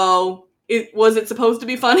 So, was it supposed to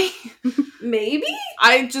be funny? Maybe?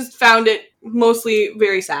 I just found it mostly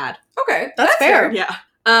very sad. Okay. That's fair. Yeah.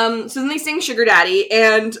 So then they sing Sugar Daddy,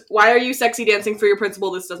 and why are you sexy dancing for your principal?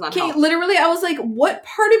 This does not Okay, help. literally, I was like, what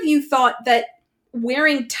part of you thought that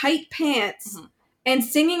wearing tight pants and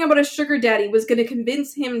singing about a sugar daddy was going to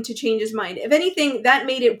convince him to change his mind? If anything, that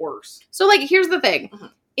made it worse. So, like, here's the thing.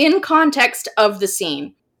 In context of the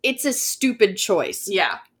scene, it's a stupid choice.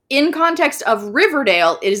 Yeah. In context of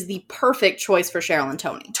Riverdale, it is the perfect choice for Cheryl and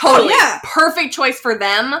Tony. Totally. Oh, yeah. Perfect choice for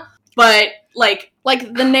them, but, like...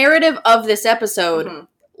 Like, the narrative of this episode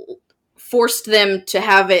forced them to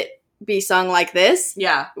have it be sung like this.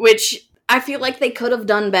 Yeah. Which I feel like they could have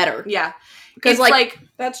done better. Yeah. Because, like,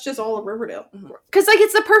 that's just all of Riverdale. because, like,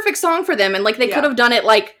 it's the perfect song for them, and, like, they could have done it,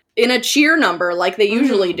 like, in a cheer number, like they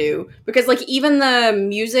usually do. Because, like, even the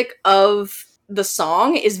music of the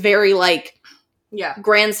song is very, like,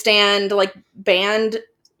 grandstand, like, band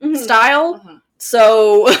style.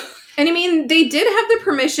 So... And I mean, they did have the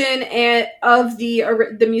permission of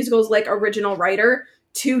the musical's, like, original writer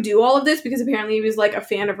to do all of this, because apparently he was, like, a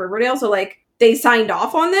fan of Riverdale, so, like, they signed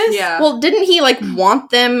off on this. Yeah. Well, didn't he, like, want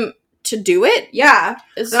them to do it? Yeah.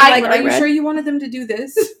 Is Like, are you sure you wanted them to do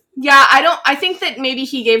this? Yeah, I think that maybe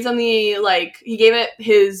he gave them he gave it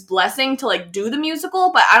his blessing to, like, do the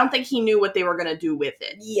musical, but I don't think he knew what they were gonna do with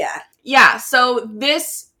it. Yeah. Yeah, so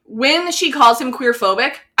when she calls him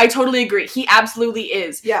queerphobic, I totally agree. He absolutely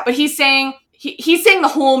is. Yeah. But he's saying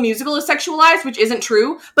the whole musical is sexualized, which isn't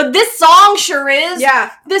true. But this song sure is.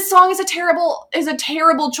 Yeah. This song is a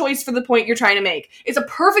terrible choice for the point you're trying to make. It's a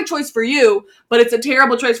perfect choice for you, but it's a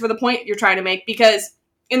terrible choice for the point you're trying to make, because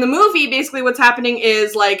in the movie, basically what's happening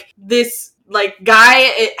is, like, this, like,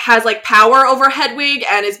 guy has, like, power over Hedwig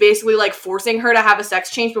and is basically, like, forcing her to have a sex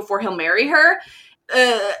change before he'll marry her.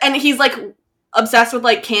 And he's, like, obsessed with,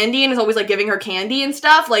 like, candy and is always, like, giving her candy and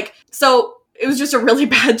stuff. Like, so it was just a really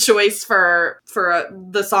bad choice for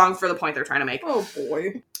the song for the point they're trying to make. Oh,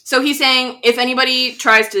 boy. So he's saying if anybody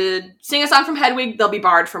tries to sing a song from Hedwig, they'll be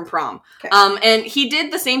barred from prom. Okay. And he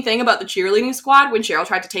did the same thing about the cheerleading squad when Cheryl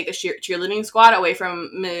tried to take the cheerleading squad away from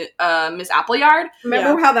Miss Appleyard.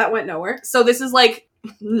 Remember how that went nowhere? So this is, like,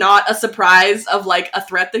 not a surprise of, like, a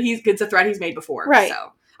threat that it's a threat he's made before. Right.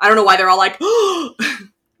 So I don't know why they're all like,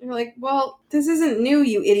 You're like, well, this isn't new,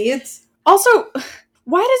 you idiots. Also,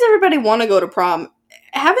 why does everybody want to go to prom?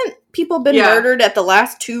 Haven't people been murdered at the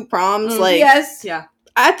last 2 proms? Like, yes. Yeah.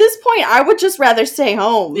 At this point, I would just rather stay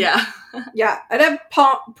home. Yeah. Yeah, I'd have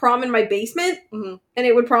prom in my basement, and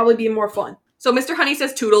it would probably be more fun. So Mr. Honey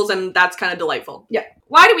says toodles, and that's kind of delightful. Yeah.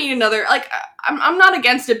 Why do we need another, like, I'm not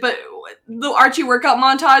against it, but the Archie workout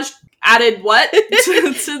montage added what?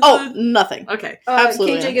 Nothing. Okay.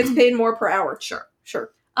 Absolutely. KJ gets paid more per hour. Sure. Sure.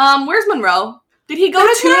 Where's Monroe? Did he go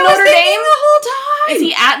That's to what I was Notre thinking Dame? the whole time. Is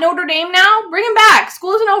he at Notre Dame now? Bring him back.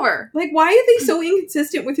 School isn't over. Like, why are they so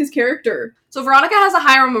inconsistent with his character? So Veronica has a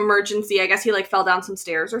Hiram emergency. I guess he, like, fell down some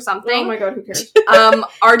stairs or something. Oh my god, who cares?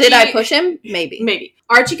 Archie, Did I push him? Maybe. Maybe.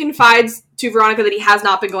 Archie confides to Veronica that he has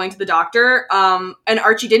not been going to the doctor. And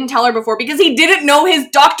Archie didn't tell her before because he didn't know his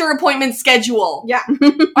doctor appointment schedule. Yeah.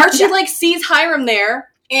 Archie, like, sees Hiram there.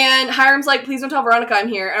 And Hiram's like, please don't tell Veronica I'm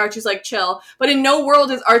here. And Archie's like, chill. But in no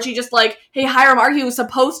world is Archie just like, hey, Hiram, are you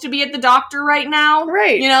supposed to be at the doctor right now?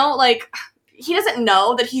 Right. You know, like, he doesn't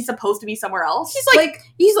know that he's supposed to be somewhere else. He's like,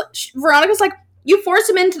 Veronica's like, you force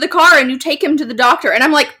him into the car and you take him to the doctor. And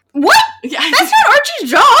I'm like, what? Yeah. That's not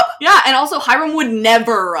Archie's job. Yeah, and also Hiram would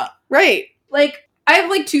never. Right. Like, I have,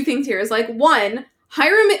 like, 2 things here. It's like, one,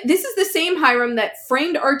 Hiram, this is the same Hiram that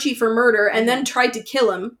framed Archie for murder and then tried to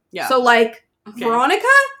kill him. Yeah. So, like, Okay. Veronica?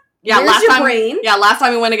 Yeah, where's last your time, brain? Yeah, last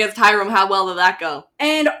time we went against Hiram, how well did that go?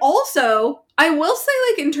 And also, I will say,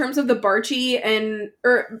 like, in terms of the Barchi and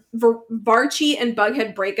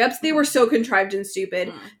Bughead breakups, they were so contrived and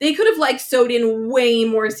stupid. They could have, like, sewed in way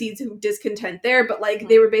more seeds of discontent there, but, like,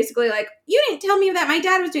 they were basically like, you didn't tell me that my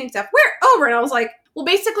dad was doing stuff. We're over. And I was like, well,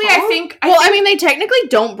 basically, huh? I think... I mean, they technically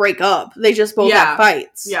don't break up. They just both have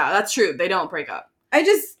fights. Yeah, that's true. They don't break up.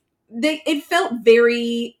 It felt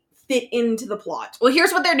very fit into the plot. Well,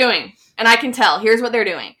 here's what they're doing. And I can tell. Here's what they're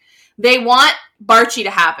doing. They want Barchi to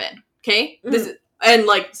happen. Okay? This is, and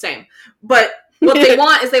like, same. But what they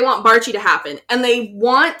want is they want Barchi to happen. And they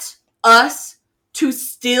want us to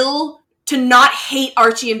not hate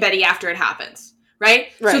Archie and Betty after it happens. Right?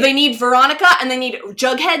 So they need Veronica and they need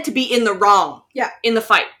Jughead to be in the wrong. Yeah. In the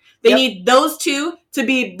fight. They need those two to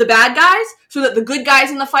be the bad guys so that the good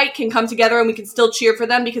guys in the fight can come together and we can still cheer for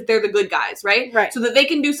them because they're the good guys, right? Right. So that they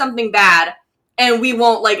can do something bad and we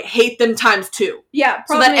won't, like, hate them times 2. Yeah.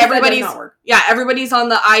 So that everybody's on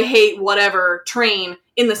the I hate whatever train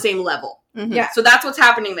in the same level. Mm-hmm. Yeah. So that's what's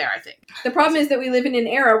happening there, I think. The problem is that we live in an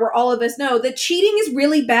era where all of us know that cheating is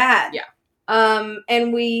really bad. Yeah.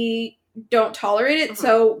 And we don't tolerate it.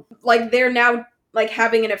 So, like, they're now, like,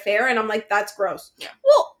 having an affair and I'm like, that's gross. Yeah.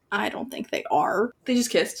 Well, I don't think they are. They just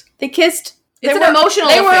kissed. They kissed. It's an emotional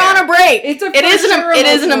They affair. were on a break. It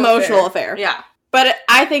is an emotional affair. Yeah. But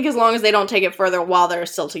I think as long as they don't take it further while they're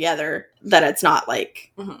still together, that it's not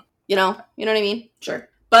like, you know what I mean? Sure.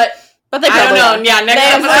 But they I don't know. Yeah, next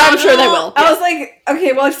episode. I'm sure they will. I was like,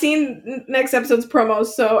 okay, well, I've seen next episode's promos,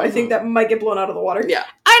 so I think that might get blown out of the water. Yeah.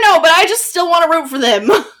 I know, but I just still want to root for them.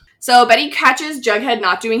 So Betty catches Jughead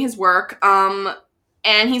not doing his work,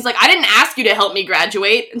 and he's like, I didn't ask you to help me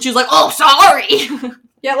graduate. And she's like, oh, sorry.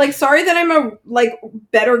 Yeah, like, sorry that I'm a, like,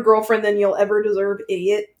 better girlfriend than you'll ever deserve,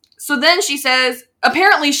 idiot. So then she says,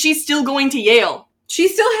 apparently she's still going to Yale. She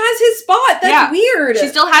still has his spot. That's weird. She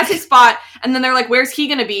still has his spot. And then they're like, where's he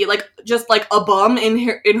gonna be? Like, just like a bum in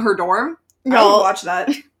her dorm? I would watch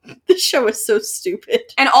that. This show is so stupid.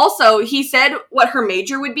 And also, he said what her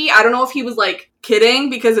major would be. I don't know if he was, like,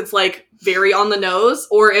 kidding because it's, like, very on the nose,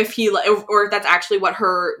 or if if that's actually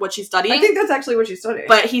what she's studying. I think that's actually what she's studying.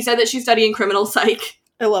 But he said that she's studying criminal psych.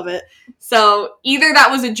 I love it. So either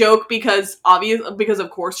that was a joke because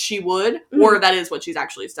of course she would, or that is what she's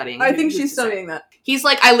actually studying. I think she's studying that. He's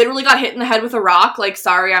like, I literally got hit in the head with a rock. Like,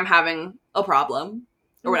 sorry, I'm having a problem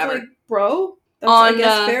or whatever. Like, bro, that's I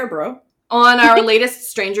guess fair, bro. On our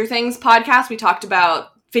latest Stranger Things podcast, we talked about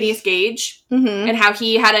Phineas Gage and how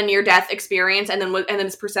he had a near-death experience, and then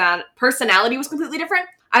his personality was completely different.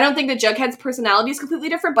 I don't think that Jughead's personality is completely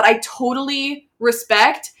different, but I totally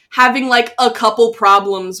respect having, like, a couple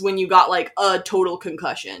problems when you got, like, a total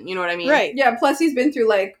concussion. You know what I mean? Right. Yeah, plus he's been through,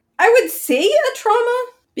 like, I would say a trauma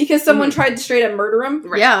because someone tried to straight up murder him.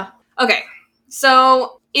 Right. Yeah. Okay.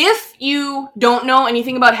 So, if you don't know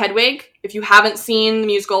anything about Hedwig, if you haven't seen the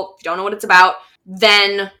musical, if you don't know what it's about,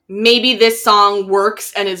 then maybe this song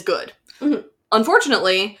works and is good.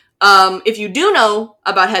 Unfortunately, if you do know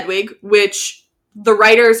about Hedwig, which the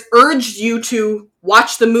writers urged you to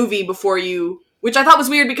watch the movie before you... Which I thought was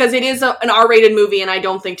weird because it is an R-rated movie and I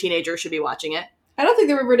don't think teenagers should be watching it. I don't think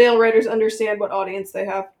the Riverdale writers understand what audience they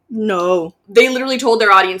have. No. They literally told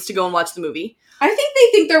their audience to go and watch the movie. I think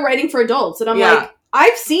they think they're writing for adults. And I'm like,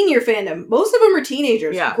 I've seen your fandom. Most of them are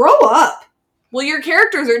teenagers. Yeah. Grow up. Well, your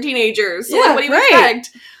characters are teenagers. So Yeah, what do you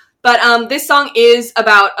expect? But this song is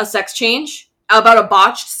about a sex change. About a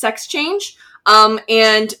botched sex change.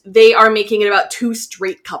 And they are making it about 2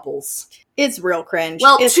 straight couples. It's real cringe.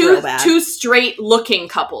 Well, it's real bad. 2 straight-looking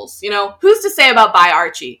couples. You know, who's to say about Bye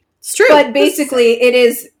Archie? It's true. But basically, it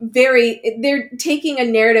is they're taking a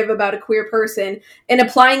narrative about a queer person and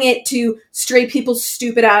applying it to straight people's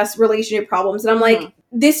stupid-ass relationship problems. And I'm like,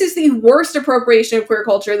 this is the worst appropriation of queer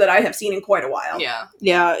culture that I have seen in quite a while. Yeah.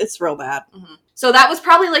 Yeah, it's real bad. So that was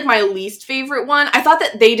probably, like, my least favorite one. I thought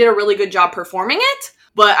that they did a really good job performing it,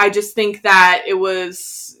 but I just think that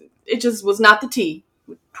it just was not the tea.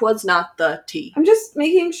 Was not the tea. I'm just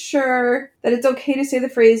making sure that it's okay to say the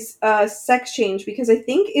phrase sex change because I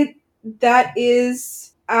think that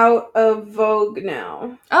is out of vogue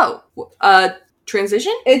now. Oh,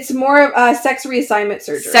 transition? It's more of sex reassignment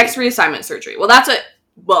surgery. Sex reassignment surgery.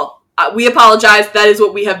 Well, we apologize. That is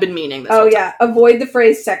what we have been meaning this whole time. Yeah. Avoid the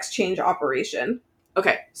phrase sex change operation.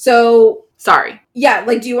 Okay. So... Sorry. Yeah,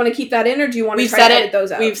 like, do you want to keep that in, or do you want to try to edit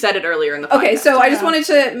those out? We've said it earlier in the podcast. Okay, so I just wanted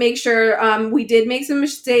to make sure we did make some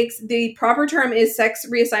mistakes. The proper term is sex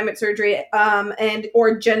reassignment surgery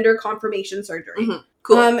or gender confirmation surgery.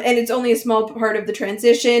 Cool. And it's only a small part of the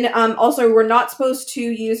transition. Also, we're not supposed to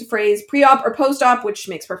use the phrase pre-op or post-op, which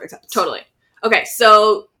makes perfect sense. Totally. Okay,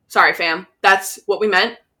 so, sorry, fam. That's what we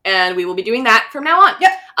meant, and we will be doing that from now on.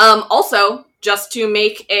 Yep. Also, just to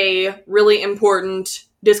make a really important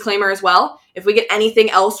disclaimer as well, if we get anything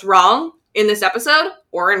else wrong in this episode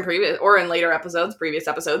or in previous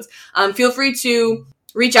episodes, feel free to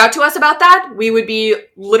reach out to us about that. We would be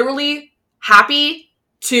literally happy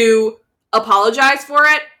to apologize for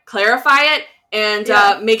it, clarify it,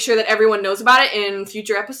 and make sure that everyone knows about it in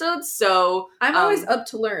future episodes. So I'm always up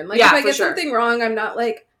to learn. Like, if I get something wrong, I'm not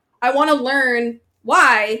like, I want to learn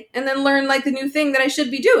why, and then learn, like, the new thing that I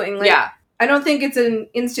should be doing. Like, Yeah. I don't think it's an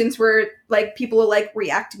instance where, like, people will, like,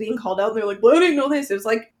 react to being called out and they're like, well, I didn't know this. It's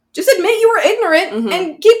like, just admit you were ignorant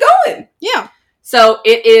and keep going. Yeah. So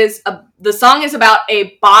it is, the song is about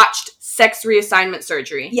a botched sex reassignment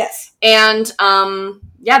surgery. Yes. And,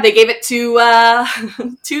 they gave it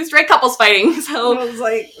to, 2 straight couples fighting, so I was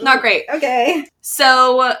like, not great. Okay.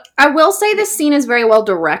 So, I will say this scene is very well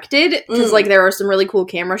directed, because, like, there are some really cool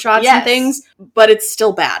camera shots and things, but it's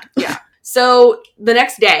still bad. yeah. So, the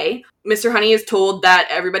next day, Mr. Honey is told that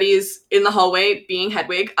everybody is in the hallway being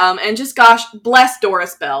Hedwig, and just gosh, bless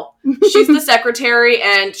Doris Bell. She's the secretary,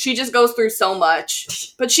 and she just goes through so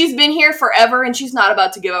much. But she's been here forever, and she's not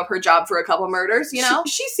about to give up her job for a couple murders, you know?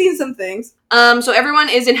 She's seen some things. So everyone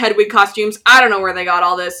is in Hedwig costumes. I don't know where they got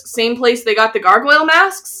all this. Same place they got the gargoyle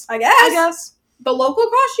masks, I guess. The local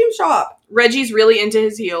costume shop. Reggie's really into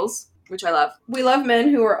his heels, which I love. We love men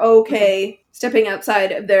who are okay stepping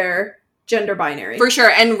outside of their gender binary. For sure,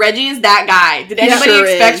 and Reggie is that guy. Did anybody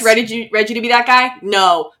expect Reggie to be that guy?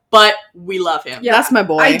 No, but we love him. Yeah, that's my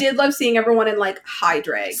boy. I did love seeing everyone in, like, high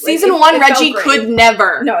drag. Season 1, Reggie could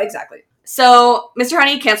never. No, exactly. So, Mr.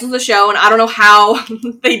 Honey cancels the show, and I don't know how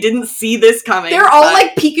they didn't see this coming. They're all,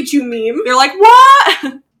 like, Pikachu meme. They're like,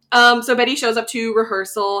 what? So Betty shows up to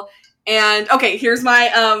rehearsal, and, okay, here's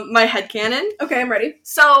my, my headcanon. Okay, I'm ready.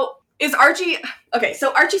 So, is Archie... Okay,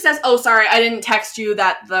 so Archie says, oh, sorry, I didn't text you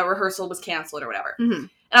that the rehearsal was canceled or whatever. Mm-hmm. And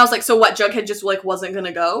I was like, so what, Jughead just, like, wasn't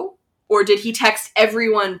gonna go? Or did he text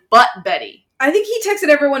everyone but Betty? I think he texted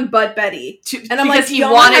everyone but Betty. And I'm because like, he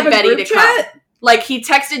wanted Betty to chat? come. Like, he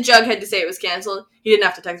texted Jughead to say it was canceled. He didn't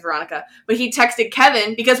have to text Veronica. But he texted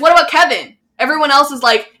Kevin, because what about Kevin? Everyone else is,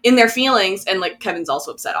 like, in their feelings, and, like, Kevin's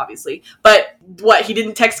also upset, obviously. But, what, he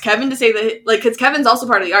didn't text Kevin to say that, like, because Kevin's also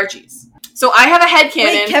part of the Archies. So I have a headcanon.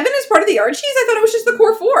 Wait, Kevin is part of the Archies? I thought it was just the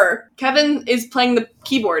core 4. Kevin is playing the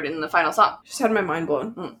keyboard in the final song. Just had my mind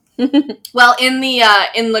blown. Well, in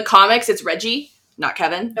the comics, it's Reggie, not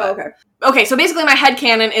Kevin. Oh, okay. Okay, so basically my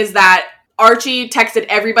headcanon is that Archie texted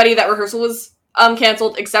everybody that rehearsal was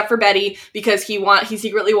canceled except for Betty because he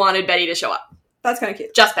secretly wanted Betty to show up. That's kind of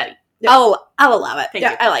cute. Just Betty. Yeah. I'll allow it. Thank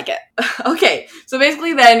you. I like it. Okay, so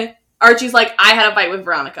basically then Archie's like, I had a fight with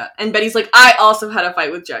Veronica. And Betty's like, I also had a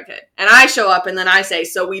fight with Jughead. And I show up and then I say,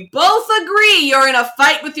 so we both agree you're in a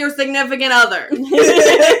fight with your significant other.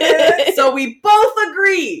 So we both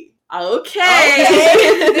agree. Okay.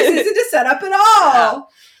 This isn't a setup at all. Yeah.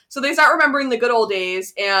 So they start remembering the good old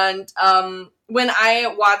days. And when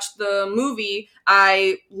I watched the movie,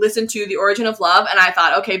 I listened to The Origin of Love. And I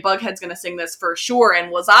thought, okay, Bughead's going to sing this for sure. And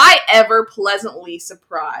was I ever pleasantly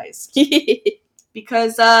surprised?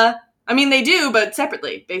 Because, I mean, they do, but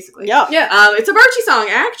separately, basically. Yeah. It's a Birchie song,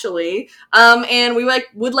 actually. And we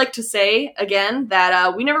would like to say, again,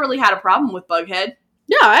 that we never really had a problem with Bughead.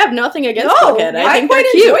 Yeah, I have nothing against Bughead. I think quite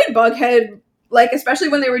they're cute. enjoyed Bughead, like, especially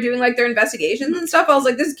when they were doing, like, their investigations and stuff. I was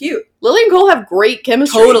like, this is cute. Lily and Cole have great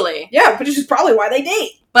chemistry. Totally. Yeah, which is probably why they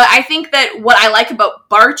date. But I think that what I like about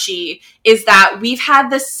Barchie is that we've had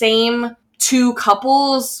the same 2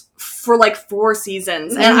 couples for like 4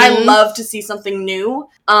 seasons, and I love to see something new.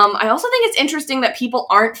 I also think it's interesting that people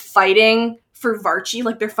aren't fighting for Varchie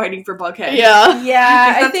like they're fighting for Bughead.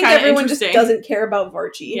 Yeah, I think kinda everyone just interesting. doesn't care about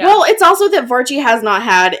Varchie. Yeah. Well, it's also that Varchie has not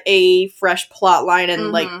had a fresh plot line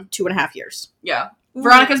in like 2.5 years. Yeah.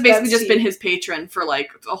 Veronica's basically That's just been his patron for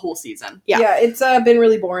like a whole season. Yeah. It's been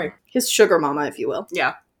really boring. His sugar mama, if you will.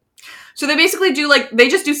 Yeah. So they basically do they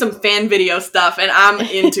just do some fan video stuff, and I'm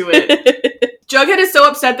into it. Jughead is so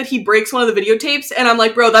upset that he breaks one of the videotapes, and I'm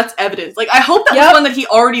like, bro, that's evidence. Like, I hope that was one that he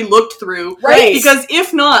already looked through. Right. Because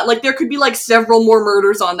if not, like, there could be, like, several more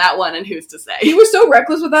murders on that one, and who's to say? He was so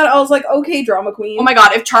reckless with that, I was like, okay, drama queen. Oh my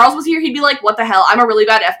god, if Charles was here, he'd be like, what the hell? I'm a really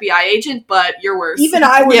bad FBI agent, but you're worse. Even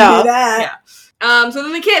I would do that. Yeah. So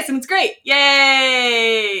then they kiss, and it's great.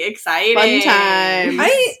 Yay! Exciting. Fun time.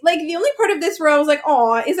 The only part of this where I was like,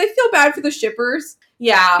 aw, is I feel bad for the shippers.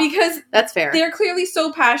 Yeah. Because that's fair. They're clearly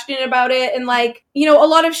so passionate about it, and like, you know, a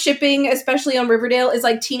lot of shipping, especially on Riverdale, is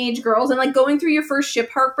like teenage girls, and like going through your first ship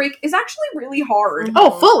heartbreak is actually really hard.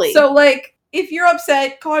 Oh, fully. So like, if you're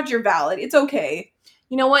upset, God, you're valid. It's okay.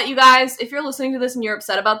 You know what, you guys? If you're listening to this and you're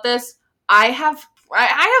upset about this, I have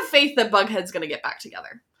faith that Bughead's gonna get back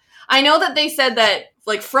together. I know that they said that,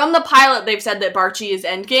 like, from the pilot, they've said that Barchie is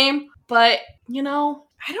endgame, but, you know,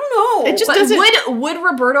 I don't know. It just doesn't... Would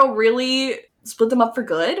Roberto really split them up for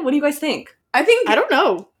good? What do you guys think? I don't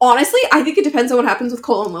know. Honestly, I think it depends on what happens with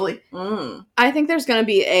Cole and Lily. I think there's going to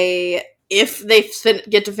be a if they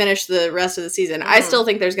get to finish the rest of the season. I still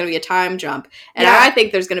think there's going to be a time jump. And I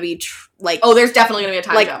think there's going to be, there's definitely going to be a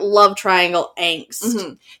time jump. Love triangle angst.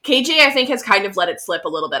 Mm-hmm. KJ, I think, has kind of let it slip a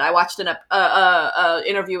little bit. I watched an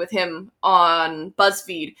interview with him on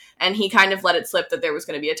BuzzFeed, and he kind of let it slip that there was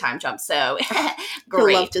going to be a time jump. So,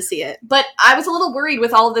 great. I'd love to see it. But I was a little worried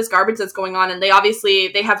with all of this garbage that's going on, and they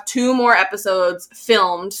have 2 more episodes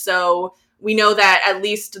filmed, so we know that at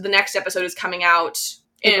least the next episode is coming out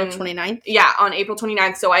April 29th? Yeah, on April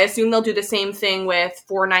 29th. So I assume they'll do the same thing with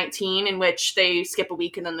 419, in which they skip a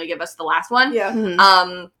week and then they give us the last one. Yeah.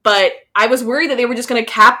 Mm-hmm. But I was worried that they were just going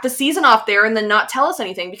to cap the season off there and then not tell us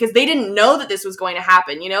anything, because they didn't know that this was going to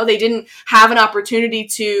happen, you know? They didn't have an opportunity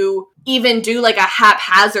to even do, like, a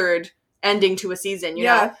haphazard ending to a season, you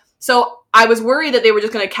know? So I was worried that they were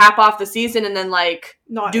just going to cap off the season and then, like,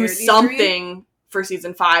 not do something for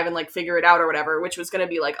season 5 and, like, figure it out or whatever, which was going to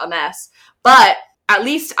be, like, a mess. But at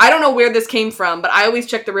least, I don't know where this came from, but I always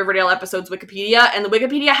check the Riverdale episodes Wikipedia, and the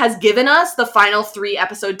Wikipedia has given us the final 3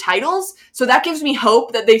 episode titles, so that gives me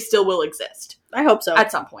hope that they still will exist. I hope so.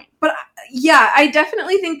 At some point. But, yeah, I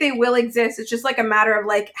definitely think they will exist. It's just, like, a matter of,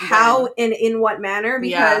 like, how and in what manner,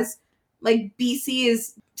 because, like, BC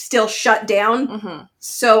is still shut down,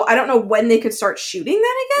 so I don't know when they could start shooting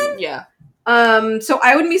that again. Yeah. So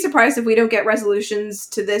I wouldn't be surprised if we don't get resolutions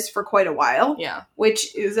to this for quite a while. Yeah.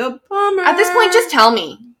 Which is a bummer. At this point, just tell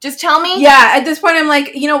me. Just tell me. Yeah, at this point, I'm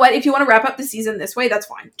like, you know what? If you want to wrap up the season this way, that's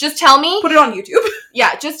fine. Just tell me. Put it on YouTube.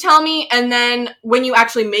 Yeah, just tell me, and then when you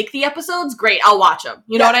actually make the episodes, great, I'll watch them.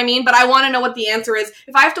 You know what I mean? But I want to know what the answer is.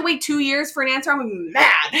 If I have to wait 2 years for an answer, I'm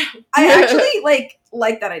mad. I actually,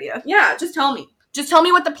 like that idea. Yeah, just tell me. Just tell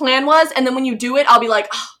me what the plan was, and then when you do it, I'll be like,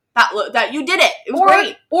 oh, that you did it. It was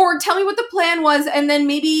great. Or tell me what the plan was, and then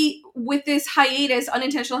maybe with this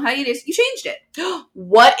unintentional hiatus, you changed it.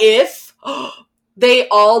 What if they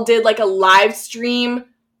all did, like, a live stream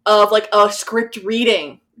of, like, a script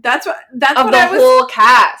reading? That's of what the whole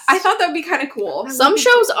cast. I thought that would be kind of cool. Some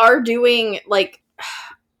shows are doing, like,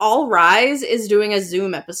 All Rise is doing a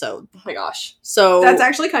Zoom episode. Oh my gosh. So that's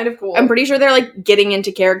actually kind of cool. I'm pretty sure they're, like, getting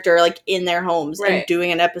into character, like, in their homes and Right.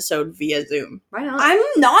 doing an episode via Zoom. Right on. I'm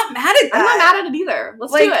not mad at that. I'm not mad at it either.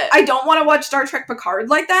 Let's do it. I don't want to watch Star Trek Picard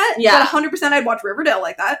like that. Yeah. But 100% I'd watch Riverdale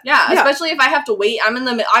like that. Yeah, especially if I have to wait.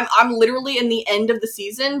 I'm literally in the end of the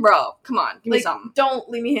season, bro. Come on, give me something. Don't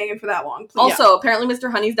leave me hanging for that long. Please. Also, apparently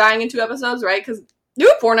Mr. Honey's dying in 2 episodes, right? Because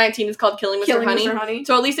 419 is called Killing Mr. Honey. Mr. Honey.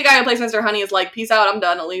 So at least the guy who plays Mr. Honey is like, peace out, I'm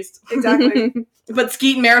done, at least. Exactly. But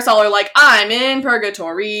Skeet and Marisol are like, I'm in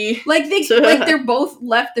purgatory. Like they're both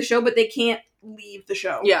left the show, but they can't leave the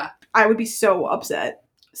show. Yeah. I would be so upset.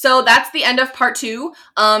 So that's the end of part 2.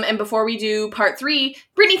 And before we do part 3,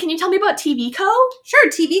 Brittany, can you tell me about TV Co? Sure,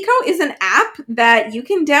 TV Co is an app that you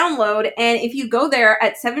can download, and if you go there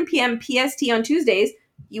at 7 p.m. PST on Tuesdays,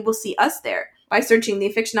 you will see us there by searching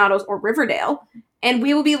The Afictionados or Riverdale. And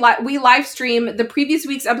we will be we live stream the previous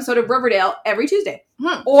week's episode of Riverdale every Tuesday.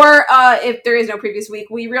 Or if there is no previous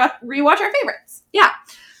week, we rewatch our favorites. Yeah.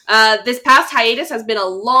 This past hiatus has been a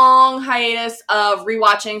long hiatus of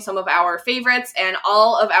rewatching some of our favorites, and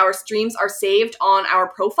all of our streams are saved on our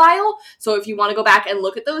profile. So if you want to go back and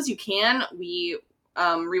look at those, you can. We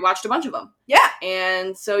rewatched a bunch of them. Yeah.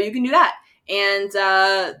 And so you can do that. And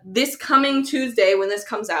this coming Tuesday, when this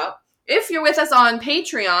comes out, if you're with us on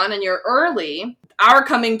Patreon and you're early, our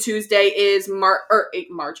coming Tuesday is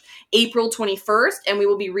April 21st, and we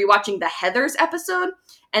will be rewatching the Heathers episode.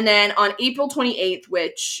 And then on April 28th,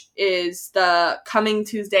 which is the coming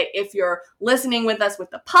Tuesday, if you're listening with us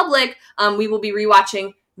with the public, we will be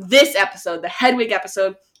rewatching this episode, the Hedwig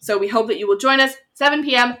episode. So we hope that you will join us 7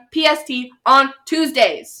 p.m. PST on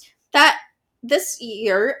Tuesdays. This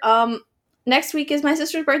year, next week is my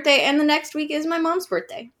sister's birthday, and the next week is my mom's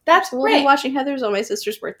birthday. That's We'll great. be watching Heathers on my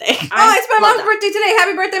sister's birthday. It's my mom's birthday today.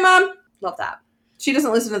 Happy birthday, Mom. Love that. She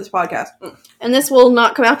doesn't listen to this podcast. And this will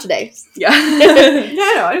not come out today. Yeah. Yeah,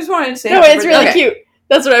 I know. I just wanted to say No, happy it's birthday. really cute.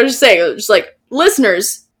 That's what I was just saying. Just like,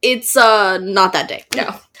 listeners, it's not that day. No.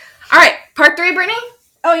 All right. Part 3, Brittany?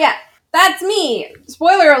 Oh, yeah. That's me.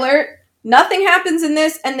 Spoiler alert. Nothing happens in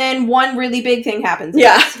this, and then one really big thing happens.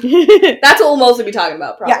 Yeah. That's what we'll mostly be talking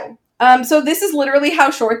about, probably. Yeah. So this is literally how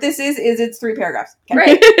short this is it's 3 paragraphs. Okay.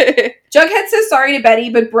 Right. Jughead says sorry to Betty,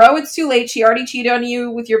 but bro, it's too late. She already cheated on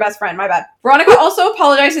you with your best friend. My bad. Veronica also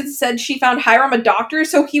apologized and said she found Hiram a doctor,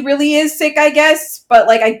 so he really is sick, I guess. But,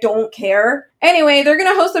 I don't care. Anyway, they're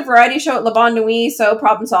gonna host a variety show at La Bonne Nuit, so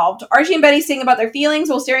problem solved. Archie and Betty sing about their feelings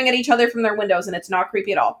while staring at each other from their windows, and it's not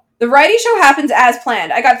creepy at all. The variety show happens as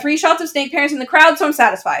planned. I got 3 shots of snake parents in the crowd, so I'm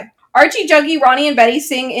satisfied. Archie, Juggy, Ronnie, and Betty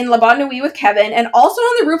sing in La Bonne Nuit with Kevin, and also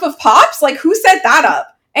on the roof of Pops? Who set that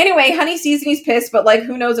up? Anyway, Honey sees and he's pissed, but like,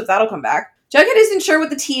 who knows if that'll come back. Jughead isn't sure what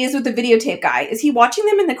the tea is with the videotape guy. Is he watching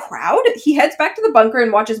them in the crowd? He heads back to the bunker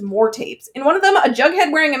and watches more tapes. In one of them, a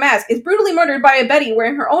Jughead wearing a mask is brutally murdered by a Betty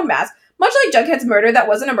wearing her own mask, much like Jughead's murder that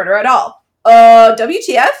wasn't a murder at all.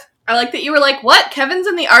 WTF? I like that you were like, what? Kevin's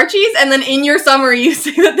in the Archies? And then in your summary, you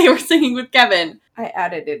say that they were singing with Kevin. I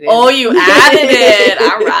added it in. Oh, you added it.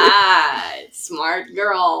 All right. Smart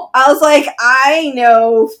girl. I was like, I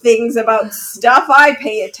know things about stuff. I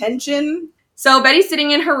pay attention. So Betty's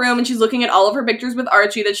sitting in her room and she's looking at all of her pictures with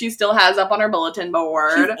Archie that she still has up on her bulletin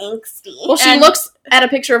board. She's angsty. Well, she looks at a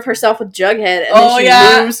picture of herself with Jughead, and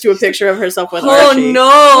then she moves to a picture of herself with Archie. Oh,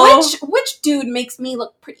 no. Which dude makes me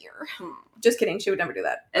look prettier? Just kidding. She would never do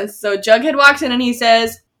that. And so Jughead walks in and he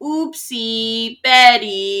says, oopsie,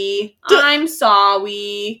 Betty, I'm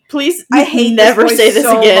sorry. Please, I hate never this say this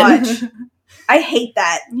so again. much. I hate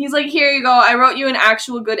that. He's like, here you go. I wrote you an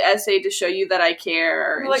actual good essay to show you that I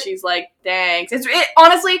care. And she's like, thanks.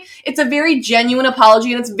 Honestly, it's a very genuine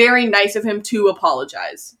apology, and it's very nice of him to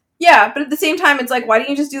apologize. Yeah, but at the same time, it's like, why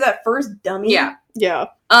didn't you just do that first, dummy? Yeah. Yeah.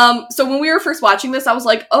 So when we were first watching this, I was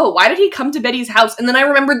like, oh, why did he come to Betty's house? And then I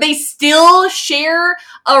remembered they still share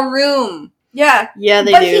a room. Yeah. Yeah,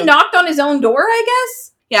 they do. But do. he knocked on his own door, I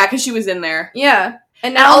guess? Yeah, because she was in there. Yeah.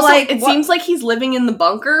 And now, also, it seems like he's living in the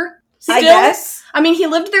bunker. Still. I guess. I mean, he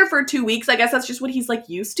lived there for 2 weeks. I guess that's just what he's, like,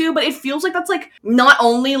 used to. But it feels like that's, like, not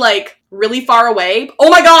only, like, really far away. Oh,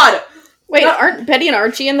 my God! Wait, aren't Betty and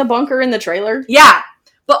Archie in the bunker in the trailer? Yeah.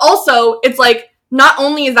 But also, it's, like, not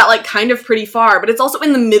only is that, like, kind of pretty far, but it's also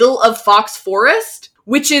in the middle of Fox Forest,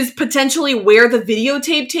 which is potentially where the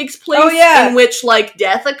videotape takes place, in which, like,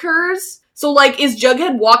 death occurs. So, like, is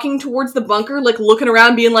Jughead walking towards the bunker, like, looking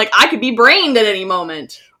around being like, I could be brained at any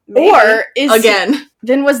moment? Maybe. Or is... Again.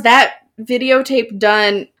 Then was that videotape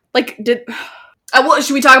done, like, did... well,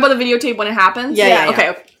 should we talk about the videotape when it happens? Yeah.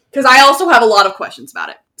 Okay. Because I also have a lot of questions about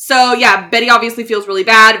it. So, yeah, Betty obviously feels really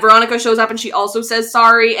bad. Veronica shows up and she also says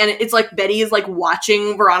sorry. And it's like Betty is, like,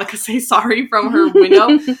 watching Veronica say sorry from her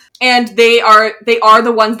window. And they are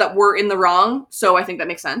the ones that were in the wrong. So I think that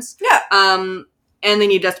makes sense. Yeah. And they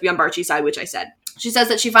need us to be on Barchie's side, which I said. She says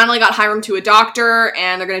that she finally got Hiram to a doctor,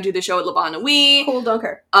 and they're going to do the show at Le Bon Nuit. Cool, don't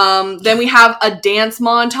care. Then we have a dance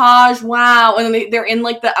montage. Wow. And then they're in,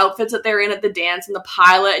 like, the outfits that they're in at the dance in the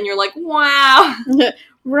pilot, and you're like, wow.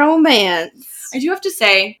 Romance. I do have to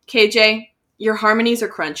say, KJ, your harmonies are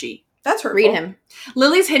crunchy. That's hurtful. Read him.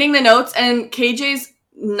 Lily's hitting the notes, and KJ's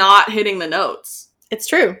not hitting the notes. It's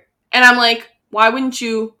true. And I'm like, why wouldn't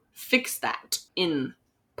you fix that in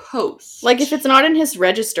post? Like, if it's not in his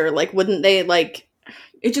register, like, wouldn't they, like...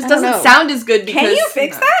 It just doesn't sound as good because... Can you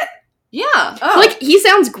fix that? Yeah. Oh. Like, he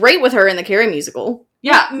sounds great with her in the Carrie musical.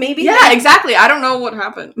 Yeah. Maybe. Yeah, exactly. I don't know what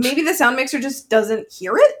happened. Maybe the sound mixer just doesn't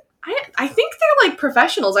hear it? I think they're, like,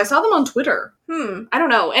 professionals. I saw them on Twitter. I don't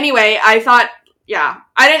know. Anyway, I thought... Yeah.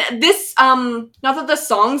 Not that the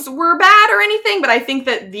songs were bad or anything, but I think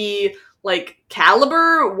that the, like,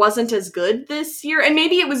 caliber wasn't as good this year. And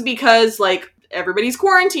maybe it was because, like, everybody's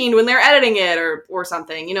quarantined when they're editing it or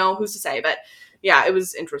something, you know, who's to say, but yeah, it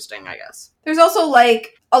was interesting, I guess. There's also,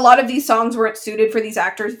 like, a lot of these songs weren't suited for these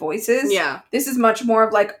actors' voices. Yeah. This is much more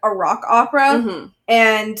of, like, a rock opera,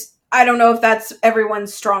 and I don't know if that's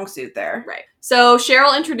everyone's strong suit there. Right. So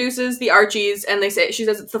Cheryl introduces the Archies, and she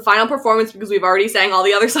says it's the final performance because we've already sang all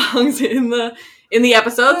the other songs in the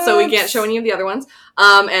episode, so we can't show any of the other ones.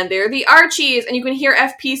 And they're the Archies, and you can hear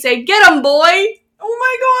FP say, "Get 'em, boy!" Oh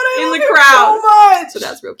my god, I love in the him crowd. so much. So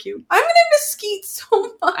that's real cute. I'm gonna miss Skeet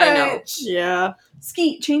so much. I know. Yeah.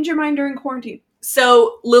 Skeet, change your mind during quarantine.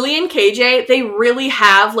 So Lily and KJ, they really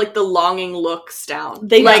have, like, the longing looks down.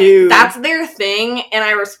 They like, do. That's their thing, and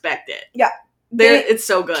I respect it. Yeah. It's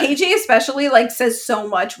so good. KJ especially, like, says so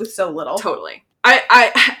much with so little. Totally.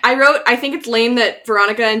 I wrote, I think it's lame that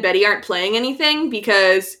Veronica and Betty aren't playing anything,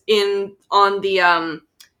 because in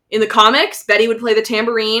the comics, Betty would play the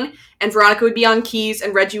tambourine, and Veronica would be on keys,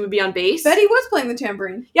 and Reggie would be on bass. Betty was playing the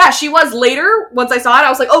tambourine. Yeah, she was. Later, once I saw it, I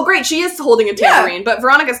was like, oh great, she is holding a tambourine. Yeah. But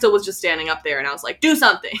Veronica still was just standing up there, and I was like, do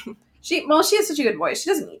something. She has such a good voice. She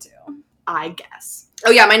doesn't need to. I guess. Oh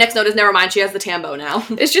yeah, my next note is never mind, she has the tambo now.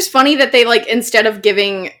 It's just funny that they, like, instead of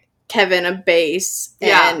giving Kevin a bass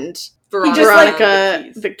and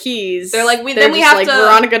Veronica the keys, they're like,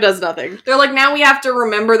 Veronica does nothing. They're like, now we have to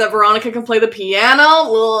remember that Veronica can play the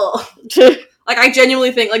piano. Like, I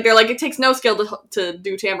genuinely think, like, they're like, it takes no skill to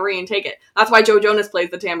do tambourine, take it. That's why Joe Jonas plays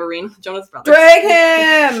the tambourine. Jonas Brothers. Drag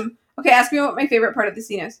him! Okay, ask me what my favorite part of the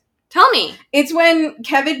scene is. Tell me. It's when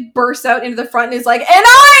Kevin bursts out into the front and is like, and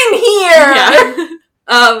I'm here!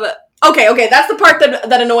 Yeah. Okay, that's the part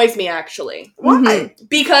that annoys me, actually. Why?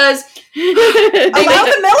 Because Allow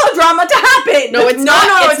the melodrama to happen. No, it's not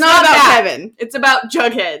about that. Kevin. It's about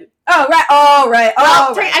Jughead. Oh, right.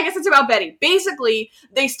 Well, I guess it's about Betty. Basically,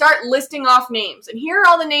 they start listing off names, and here are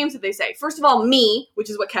all the names that they say. First of all, me, which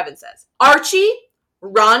is what Kevin says. Archie,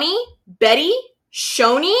 Ronnie, Betty,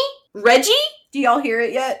 Shoni, Reggie. Do y'all hear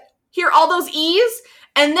it yet? Hear all those E's?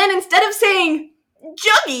 And then instead of saying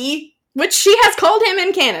Juggy, Which she has called him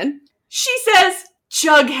in canon. she says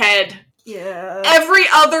Jughead. Yeah. Every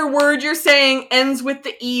other word you're saying ends with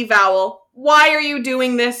the E vowel. Why are you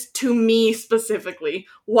doing this to me specifically?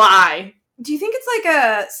 Why? Do you think it's like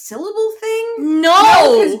a syllable thing?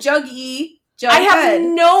 No! Because Juggy. I have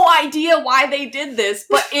no idea why they did this,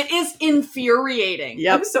 but it is infuriating.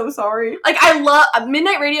 I'm so sorry. Like, I love...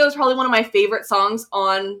 Midnight Radio is probably one of my favorite songs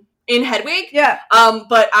in Hedwig. Yeah.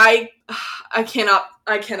 But I can't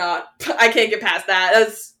get past that.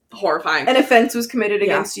 That's horrifying. An offense was committed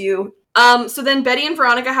against you. So then Betty and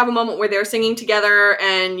Veronica have a moment where they're singing together,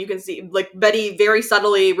 and you can see, like, Betty very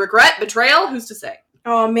subtly regret, betrayal, who's to say?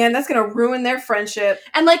 Oh man, that's gonna ruin their friendship.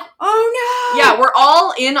 And, like, oh no! yeah, we're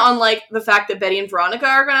all in on, like, the fact that Betty and Veronica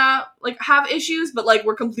are gonna, like, have issues, but, like,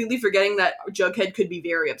 we're completely forgetting that Jughead could be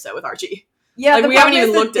very upset with Archie. Yeah, like, the we haven't problem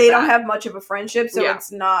even is looked that at they that. don't have much of a friendship, so Yeah.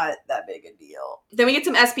 it's not that big a deal. Then we get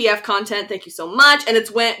some SPF content, thank you so much, and it's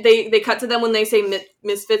when they cut to them when they say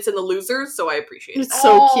Misfits and the Losers, so I appreciate it. It's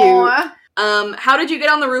so cute. Aw. How did you get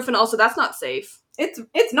on the roof? And also, that's not safe.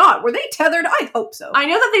 It's not. Were they tethered? I hope so. I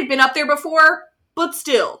know that they've been up there before, but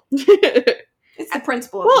still. It's the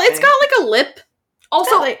principle of Well, the it's thing. got like a lip.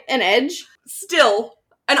 Also, Like an edge. still.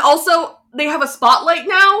 And also, they have a spotlight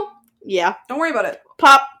now. Yeah. Don't worry about it.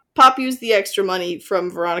 Pop used the extra money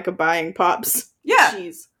from Veronica buying Pops. Yeah.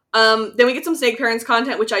 Jeez. Then we get some Snake Parents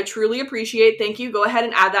content, which I truly appreciate. Thank you. Go ahead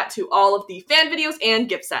and add that to all of the fan videos and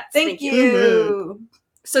gift sets. Thank you. Mm-hmm.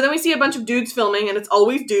 So then we see a bunch of dudes filming, and it's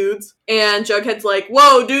always dudes. And Jughead's like,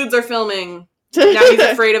 whoa, dudes are filming. Now he's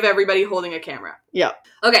afraid of everybody holding a camera. Yeah.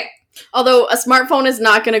 Okay. Although a smartphone is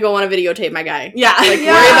not going to go on a videotape, my guy. Yeah. Like,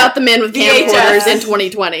 Yeah. worry about the men with VHS. camcorders in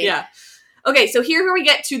 2020. Yeah. Okay, so here we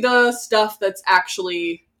get to the stuff that's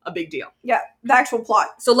actually a big deal. Yeah, the actual plot.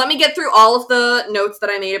 So let me get through all of the notes that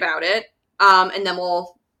I made about it, and then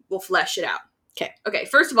we'll flesh it out. Okay,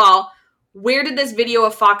 first of all, where did this video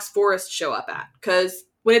of Fox Forest show up at? Because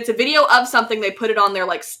when it's a video of something, they put it on their,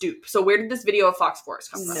 like, stoop. So where did this video of Fox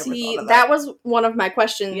Forest come from? Never See, thought of that was one of my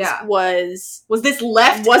questions. Yeah. Was Was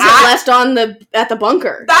left it left at the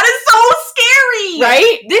bunker? That is so scary!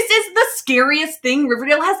 Right? This is the scariest thing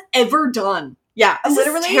Riverdale has ever done. Yeah. This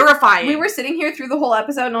Literally, is terrifying. We were sitting here through the whole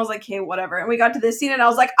episode, and I was like, "Hey, whatever." And we got to this scene, and I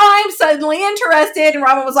was like, "I'm suddenly interested." And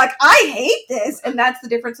Robin was like, "I hate this," and that's the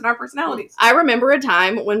difference in our personalities. I remember a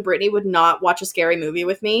time when Brittany would not watch a scary movie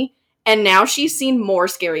with me, and now she's seen more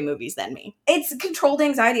scary movies than me. It's controlled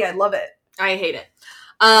anxiety. I love it. I hate it.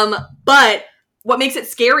 But what makes it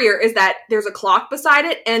scarier is that there's a clock beside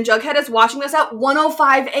it, and Jughead is watching this at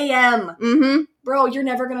 1:05 a.m. Mm-hmm. Bro, you're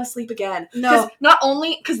never gonna sleep again. No. Not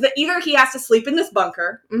only, because either he has to sleep in this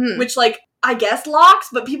bunker, Mm-hmm. which, like, I guess locks,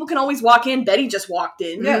 but people can always walk in. Betty just walked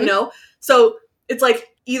in, Yeah. you know? So it's like,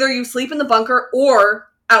 either you sleep in the bunker, or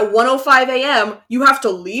at 1:05 a.m., you have to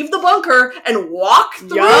leave the bunker and walk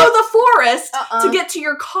through Yup. the forest Uh-uh. to get to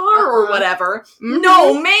your car or whatever. Mhm.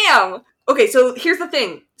 No, ma'am! Okay, so here's the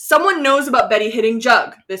thing. Someone knows about Betty hitting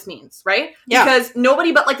Jug, this means, right? Yeah. Because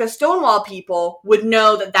nobody but, like, the Stonewall people would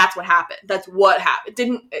know that that's what happened. That's what happened.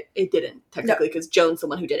 It didn't, technically, because Joan's the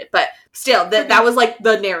one who did it. But still, that was, like,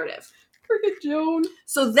 the narrative. Cricket Joan.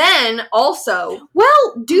 So then, also...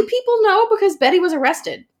 Well, do people know because Betty was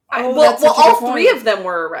arrested? Oh, well, that's such a all good three point. of them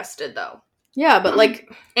were arrested, though. Yeah, but like,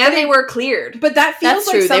 And they were cleared. But that feels That's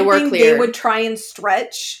like true, they were something they cleared. would try and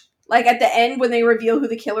stretch. Like at the end when they reveal who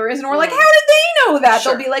the killer is, and we're like, Mm. how did they know that?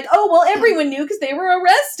 Sure. They'll be like, oh, well, everyone knew because they were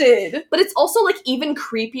arrested. But it's also, like, even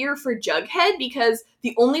creepier for Jughead, because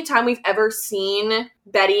the only time we've ever seen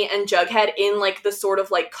Betty and Jughead in, like, the sort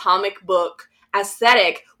of, like, comic book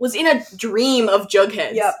aesthetic was in a dream of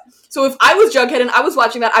Jughead. Yep. So if I was Jughead and I was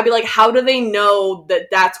watching that, I'd be like, how do they know that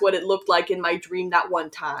that's what it looked like in my dream that one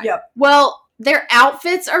time? Yep. well, their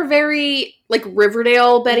outfits are very like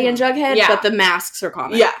Riverdale Betty and Jughead, Yeah. but the masks are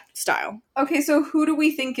comic Yeah. style. Okay, so who do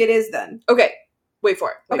we think it is then? Okay. Wait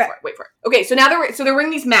for it. Wait Okay. for it. Okay, so now they're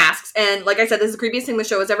wearing these masks, and like I said, this is the creepiest thing the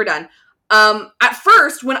show has ever done. At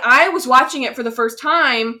first, when I was watching it for the first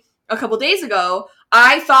time a couple days ago,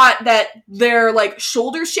 I thought that their, like,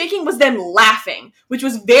 shoulders shaking was them laughing, which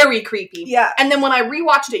was very creepy. Yeah. And then when I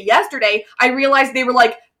rewatched it yesterday, I realized they were,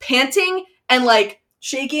 like, panting and, like,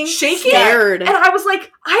 Shaking? Scared. And I was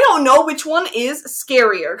like, I don't know which one is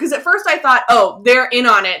scarier. Because at first I thought, oh, they're in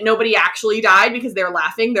on it. Nobody actually died because they're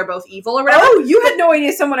laughing. They're both evil or whatever. Oh, you had no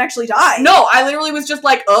idea someone actually died. No, I literally was just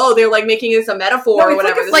like, oh, they're like making this a metaphor or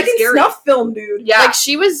whatever. It's like a snuff film, dude. Yeah. Like,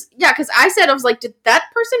 she was, because I said, I was like, did that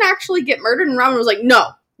person actually get murdered? And Robin was like, no.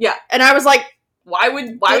 Yeah. And I was like, Why would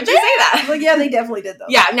you say that? Like, yeah, they definitely did, though.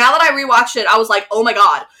 Yeah, now that I rewatched it, I was like, oh my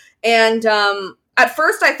god. And at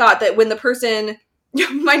first I thought that when the person...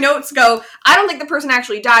 my notes go, I don't think the person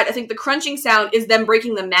actually died. I think the crunching sound is them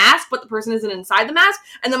breaking the mask, but the person isn't inside the mask.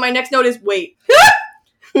 And then my next note is, wait.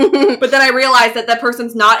 But then I realized that that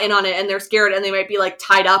person's not in on it and they're scared and they might be like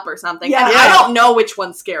tied up or something. Yeah. And I don't know which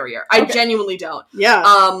one's scarier. I Okay. genuinely don't.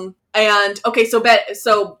 yeah. And okay,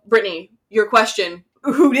 so Brittany, your question.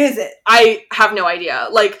 Who is it? I have no idea.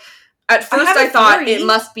 Like, at first have I a thought theory. it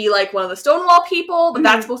must be like one of the Stonewall people, but Mhm.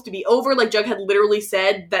 that's supposed to be over. Like, Jughead literally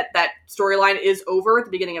said that storyline is over at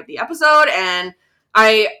the beginning of the episode, and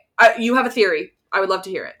you have a theory. I would love to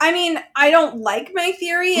hear it. I mean, I don't like my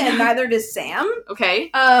theory, and neither does Sam. Okay?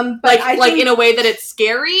 But Like, I like think in a way that it's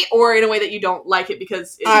scary, or in a way that you don't like it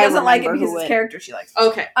because she I doesn't like it remember because who it's it- character she likes.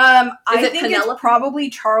 Okay. I it think Penelope? it's probably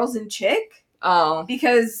Charles and Chick, Oh.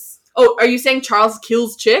 because... Oh, are you saying Charles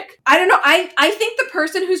kills Chick? I don't know. I think the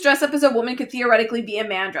person who's dressed up as a woman could theoretically be a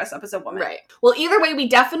man dressed up as a woman. Right. Well, either way, we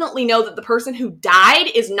definitely know that the person who died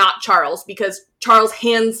is not Charles, because Charles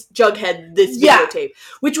hands Jughead this Yeah. videotape,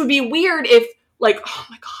 which would be weird if, like, oh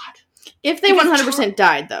my god. If they Because 100%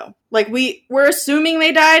 died, though. Like, we're assuming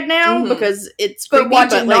they died now Mhm. because it's But creepy, watch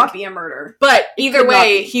but it like, not be a murder. But either could not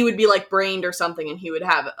way, be. he would be, like, brained or something, and he would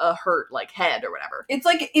have a hurt, like, head or whatever. It's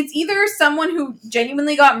like, it's either someone who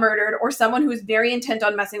genuinely got murdered or someone who is very intent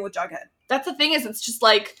on messing with Jughead. That's the thing, is it's just,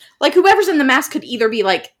 like... like, whoever's in the mask could either be,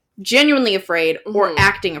 like, genuinely afraid or Mhm.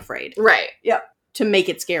 acting afraid Right. to make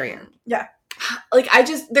it scarier. Like,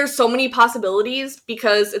 there's so many possibilities,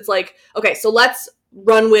 because it's like, okay, so let's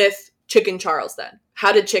run with Chick and Charles, then.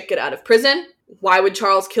 How did Chick get out of prison? Why would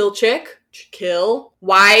Charles kill Chick? Kill.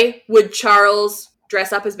 Why would Charles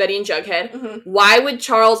dress up as Betty and Jughead? Mm-hmm. Why would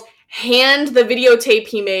Charles hand the videotape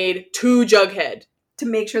he made to Jughead? To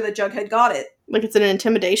make sure that Jughead got it. Like, it's an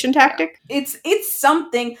intimidation tactic? It's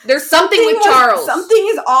something. There's something with Charles. Something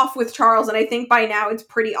is off with Charles, and I think by now it's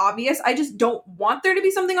pretty obvious. I just don't want there to be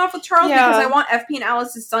something off with Charles Yeah. because I want FP and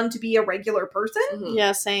Alice's son to be a regular person, Mhm.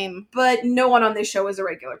 Yeah, same. but no one on this show is a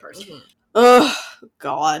regular person. Mhm. Ugh,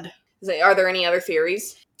 God. Are there any other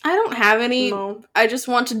theories? I don't have any. No. I just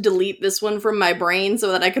want to delete this one from my brain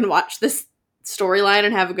so that I can watch this storyline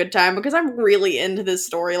and have a good time because I'm really into this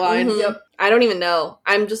storyline. Mhm. Yep. I don't even know.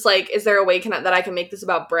 I'm just like, is there a way that I can make this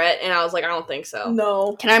about Brett? And I was like, I don't think so.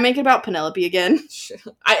 No. Can I make it about Penelope again?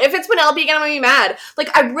 If it's Penelope again, I'm gonna be mad.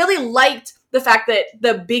 Like, I really liked the fact that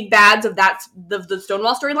the big bads of the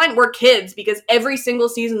Stonewall storyline were kids, because every single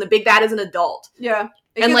season the big bad is an adult. Yeah.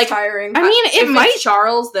 It And, gets like, tiring. I mean, If it it's might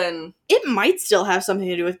Charles, then still have something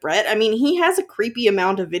to do with Brett. I mean, he has a creepy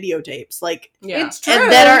amount of videotapes, like, yeah. It's true.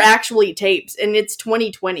 and that are actually tapes, and it's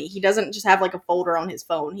 2020. He doesn't just have like a folder on his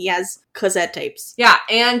phone. He has cassette tapes. Yeah,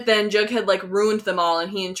 and then Jughead, like, ruined them all,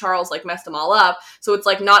 and he and Charles, like, messed them all up. So it's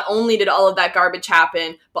like, not only did all of that garbage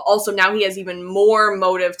happen, but also now he has even more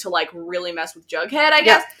motive to, like, really mess with Jughead, I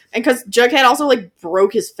guess. And because Jughead also like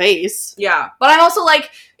broke his face. Yeah. But I'm also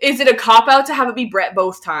like, is it a cop-out to have it be Brett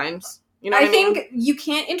both times? You know what I mean? think you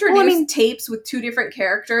can't introduce tapes with two different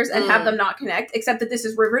characters and have them not connect, except that this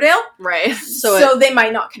is Riverdale, Right. so they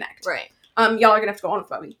might not connect. Right. Y'all are gonna have to go on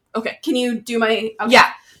without me. Okay. Can you do my... Okay.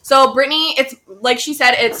 Yeah. So Brittany, it's like she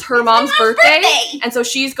said, it's her mom's birthday. And so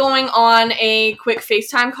she's going on a quick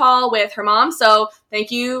FaceTime call with her mom. So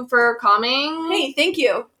thank you for coming. Hey, thank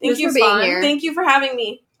you. Thank This you was for being fun. here. Thank you for having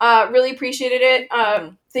me. Really appreciated it.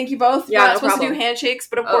 Thank you both. Yeah, We're no not supposed to problem. do handshakes,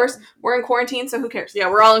 but of Oh. course, we're in quarantine, so who cares? Yeah,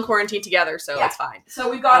 we're all in quarantine together, so Yeah. it's fine. So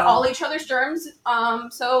we've got all each other's germs.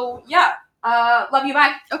 So yeah. Love you,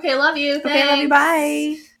 bye. Okay, love you. Okay, love you,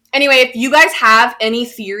 bye. Anyway, if you guys have any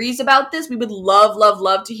theories about this, we would love, love,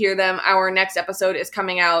 love to hear them. Our next episode is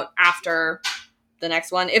coming out after the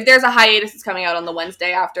next one. If there's a hiatus, it's coming out on the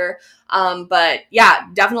Wednesday after. But yeah,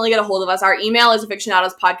 definitely get a hold of us. Our email is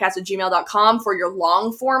afictionadospodcast@gmail.com for your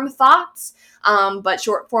long form thoughts. But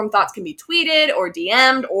short form thoughts can be tweeted or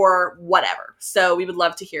DM'd or whatever. So we would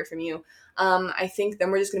love to hear from you. I think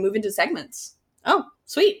then we're just going to move into segments. Oh,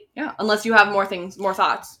 sweet. Yeah, unless you have more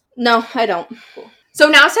thoughts. No, I don't. So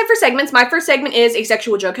now it's time for segments. My first segment is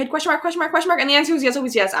asexual Jughead, question mark, question mark, question mark, and the answer is yes,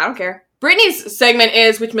 always yes. I don't care. Brittany's segment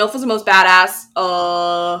is which MILF was the most badass?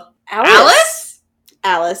 Alice?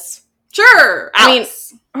 Alice. Sure, I mean,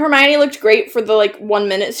 Alice. Hermione looked great for the, 1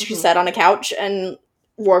 minute she sat on a couch, and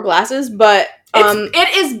wore glasses, but it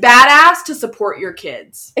is badass to support your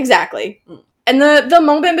kids. Exactly. And the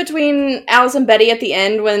moment between Alice and Betty at the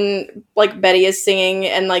end when, like, Betty is singing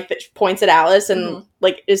and, like, points at Alice and,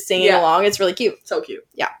 like, is singing along, it's really cute. So cute.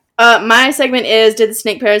 Yeah. My segment is, did the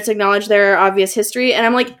snake parents acknowledge their obvious history? And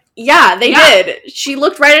I'm like, yeah, they did. She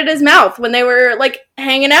looked right at his mouth when they were, like,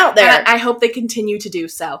 hanging out there. And I hope they continue to do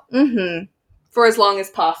so. Mm-hmm. For as long as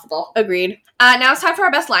possible. Agreed. Now it's time for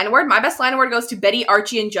our best line award. My best line award goes to Betty,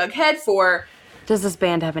 Archie, and Jughead for... Does this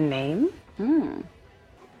band have a name?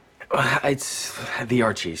 It's the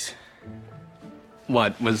Archies.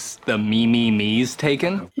 What, was the me's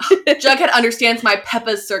taken? Jughead understands my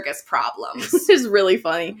Peppa's Circus problems. This is really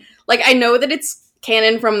funny. Like, I know that it's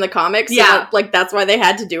canon from the comics. Yeah. So, like, that's why they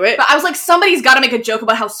had to do it. But I was like, somebody's got to make a joke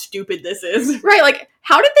about how stupid this is. Right, like,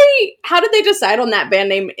 how did they decide on that band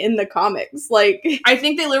name in the comics? Like, I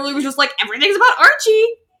think they literally was just like, everything's about Archie.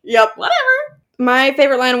 Yep. Whatever. My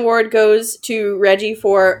favorite line award goes to Reggie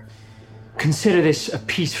for... Consider this a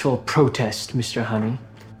peaceful protest, Mr. Honey.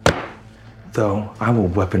 Though, I will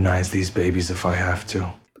weaponize these babies if I have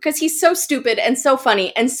to. Because he's so stupid and so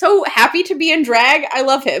funny and so happy to be in drag. I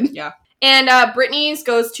love him. Yeah. And Brittany's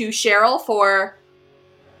goes to Cheryl for...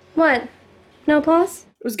 What? No applause?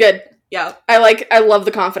 It was good. Yeah. I love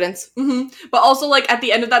the confidence. Mm-hmm. But also, like, at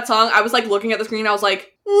the end of that song, I was, like, looking at the screen and I was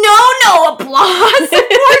like, no applause! Of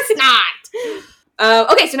course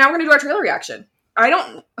not! Okay, so now we're gonna do our trailer reaction. I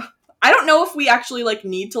don't know if we actually, like,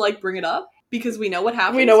 need to, like, bring it up, because we know what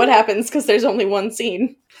happens. We know what happens, because there's only one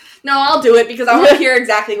scene. No, I'll do it, because I want to hear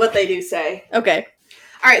exactly what they do say. Okay.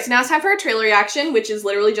 Alright, so now it's time for our trailer reaction, which is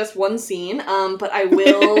literally just one scene, but I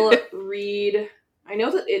will read... I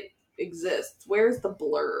know that it exists. Where's the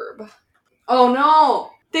blurb? Oh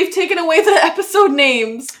no! They've taken away the episode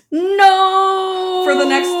names! No! For the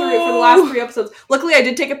last three episodes. Luckily, I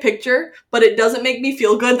did take a picture, but it doesn't make me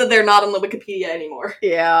feel good that they're not on the Wikipedia anymore.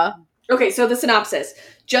 Yeah. Okay, so the synopsis.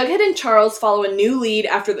 Jughead and Charles follow a new lead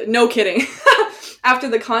after the... No kidding. After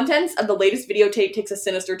the contents of the latest videotape takes a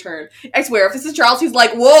sinister turn. I swear, if this is Charles, he's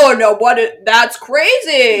like, whoa, no, that's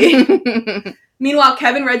crazy! Meanwhile,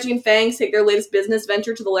 Kevin, Reggie, and Fangs take their latest business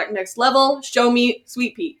venture to the next level. Show me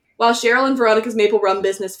Sweet Pea. While Cheryl and Veronica's Maple Rum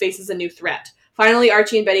business faces a new threat. Finally,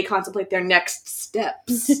 Archie and Betty contemplate their next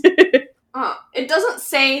steps. It doesn't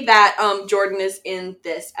say that Jordan is in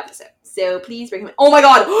this episode. So please bring him in. Oh my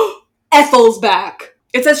god! Ethel's back!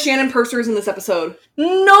 It says Shannon Purser is in this episode.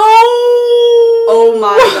 No! Oh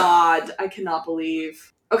my god. I cannot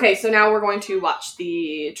believe. Okay, so now we're going to watch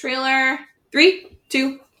the trailer. 3,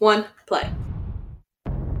 2, 1, play.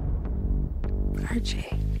 Archie.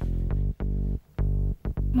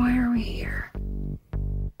 Why are we here?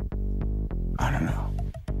 I don't know.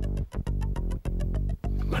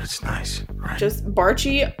 But it's nice, right? Just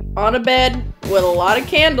Barchie on a bed with a lot of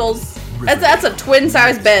candles. That's a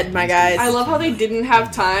twin-sized bed, my guys. I love how they didn't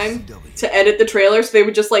have time to edit the trailer, so they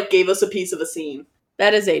would just, like, gave us a piece of a scene.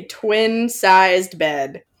 That is a twin-sized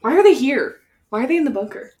bed. Why are they here? Why are they in the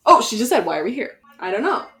bunker? Oh, she just said, why are we here? I don't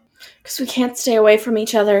know. Because we can't stay away from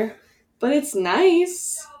each other. But it's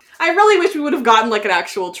nice. I really wish we would have gotten, like, an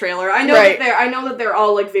actual trailer. I know that they're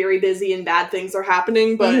all, like, very busy and bad things are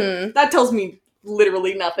happening, but that tells me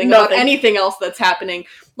literally nothing about anything else that's happening.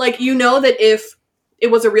 Like, you know that if it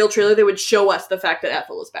was a real trailer, they would show us the fact that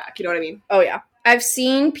Ethel is back. You know what I mean? Oh, yeah. I've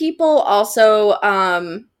seen people also, I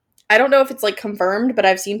don't know if it's, like, confirmed, but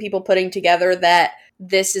I've seen people putting together that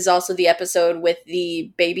this is also the episode with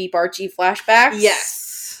the baby Barchie flashbacks.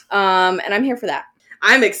 Yes. And I'm here for that.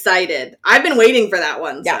 I'm excited. I've been waiting for that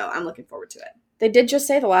one, so I'm looking forward to it. They did just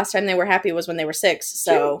say the last time they were happy was when they were 6,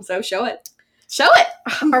 so... True. So show it. Show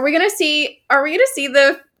it! Are we gonna see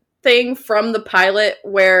the thing from the pilot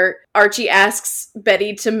where Archie asks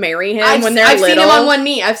Betty to marry him when they're little? I've seen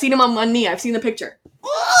him on one knee. I've seen the picture.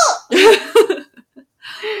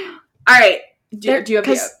 Alright. Do you have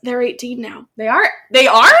because they're 18 now. They are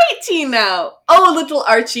 18 now. Oh, little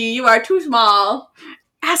Archie, you are too small.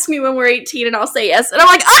 Ask me when we're 18 and I'll say yes. And I'm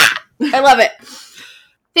like, ah! I love it.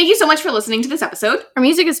 Thank you so much for listening to this episode. Our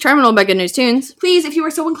music is Terminal by Good News Tunes. Please, if you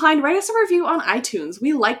are so inclined, write us a review on iTunes.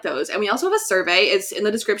 We like those. And we also have a survey. It's in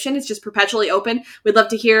the description. It's just perpetually open. We'd love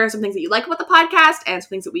to hear some things that you like about the podcast and some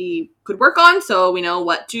things that we could work on so we know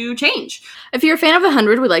what to change. If you're a fan of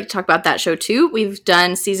 100, we'd like to talk about that show too. We've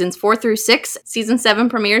done seasons 4 through 6. Season 7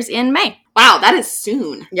 premieres in May. Wow, that is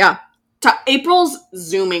soon. Yeah. April's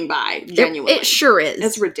zooming by, genuinely. It sure is.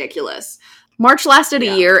 It's ridiculous. March lasted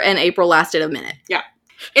a year and April lasted a minute. Yeah.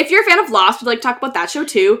 If you're a fan of Lost, we'd like to talk about that show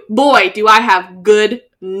too. Boy, do I have good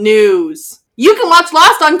news. You can watch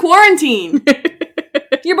Lost on quarantine.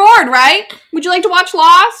 You're bored, right? Would you like to watch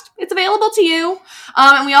Lost? It's available to you.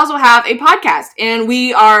 And we also have a podcast, and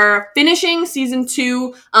we are finishing season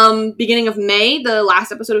 2, beginning of May. The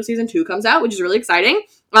last episode of season 2 comes out, which is really exciting.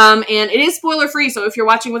 And it is spoiler free, so if you're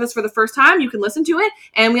watching with us for the first time, you can listen to it.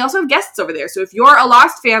 And we also have guests over there. So if you're a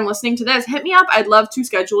Lost fan listening to this, hit me up. I'd love to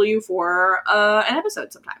schedule you for an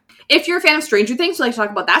episode sometime. If you're a fan of Stranger Things, we'd like to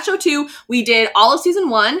talk about that show too. We did all of season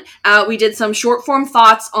 1. We did some short form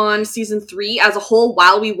thoughts on season 3 as a whole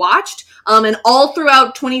while we watched. And all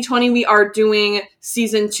throughout 2020, we are doing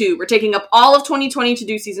season 2. We're taking up all of 2020 to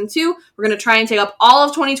do season 2. We're going to try and take up all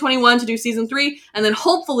of 2021 to do season 3. And then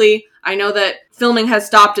hopefully, I know that filming has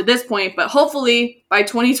stopped at this point, but hopefully by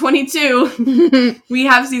 2022, we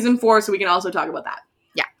have season 4 so we can also talk about that.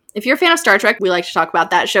 Yeah. If you're a fan of Star Trek, we like to talk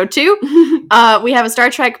about that show too. We have a Star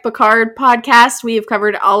Trek Picard podcast. We have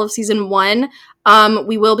covered all of season 1.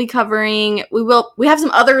 We will be covering, we have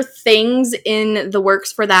some other things in the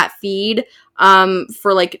works for that feed,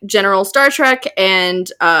 for like general Star Trek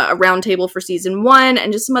and a roundtable for season 1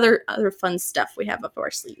 and just some other fun stuff we have up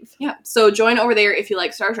our sleeve. Yeah, so join over there if you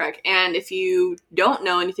like Star Trek. And if you don't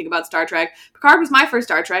know anything about Star Trek, Picard was my first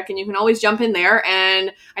Star Trek, and you can always jump in there.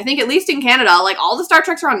 And I think at least in Canada, like all the Star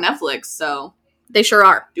Treks are on Netflix, so they sure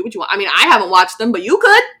are. Do what you want. I mean, I haven't watched them, but you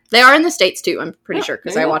could. They are in the States too, I'm pretty sure,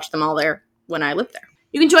 because I watched them all there when I lived there.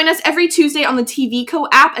 You can join us every Tuesday on the TV Co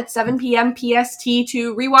app at 7 p.m. PST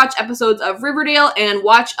to rewatch episodes of Riverdale and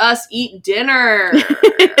watch us eat dinner.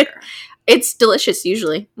 It's delicious,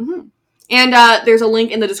 usually. Mm-hmm. And there's a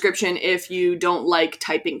link in the description if you don't like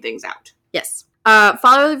typing things out. Yes.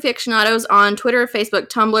 Follow the Fictionados on Twitter, Facebook,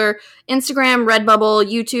 Tumblr, Instagram,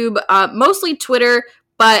 Redbubble, YouTube, mostly Twitter,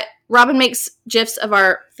 but Robin makes GIFs of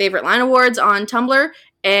our favorite line awards on Tumblr.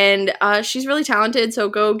 And she's really talented, so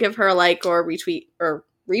go give her a like or retweet or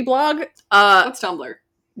reblog. What's Tumblr?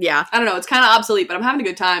 Yeah. I don't know. It's kind of obsolete, but I'm having a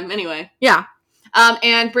good time anyway. Yeah.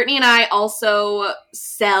 And Brittany and I also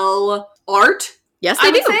sell art. Yes,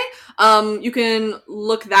 they do. Say. You can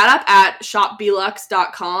look that up at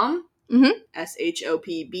shopbelux.com. Mm-hmm.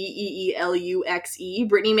 SHOPBEELUXE.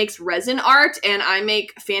 Brittany makes resin art, and I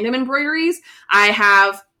make fandom embroideries. I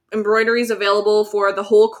have embroideries available for the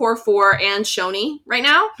whole Core 4 and Shoni right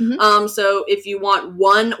now. Mm-hmm. So if you want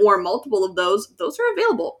one or multiple of those are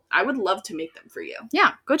available. I would love to make them for you.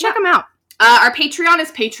 Yeah, go check them out. Our Patreon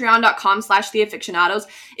is patreon.com/theAFICTIONADOS.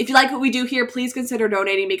 If you like what we do here, please consider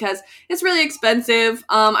donating because it's really expensive.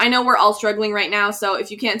 I know we're all struggling right now, so if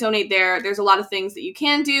you can't donate there's a lot of things that you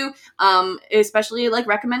can do, especially like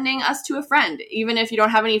recommending us to a friend. Even if you don't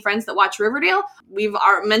have any friends that watch Riverdale, we've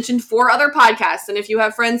mentioned 4 other podcasts, and if you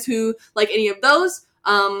have friends who like any of those,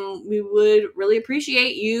 we would really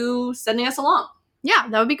appreciate you sending us along. Yeah,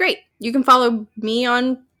 that would be great. You can follow me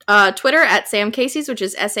on Twitter at Sam Casey's, which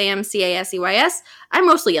is SAMCASEYS. I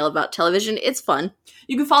mostly yell about television. It's fun.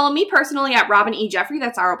 You can follow me personally at Robin E. Jeffrey.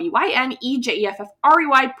 That's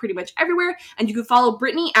ROBYNEJEFFREY, pretty much everywhere. And you can follow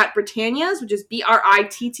Brittany at Britannia's, which is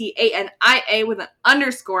BRITTANIA with an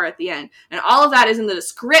underscore at the end. And all of that is in the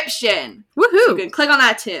description. Woohoo! So you can click on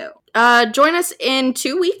that too. Join us in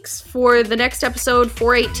 2 weeks for the next episode,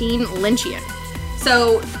 418, Lynchian.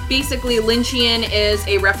 So basically, Lynchian is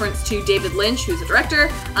a reference to David Lynch, who's a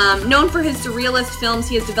director. Known for his surrealist films,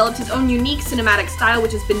 he has developed his own unique cinematic style,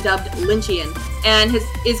 which has been dubbed Lynchian, and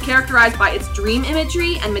is characterized by its dream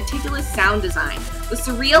imagery and meticulous sound design. The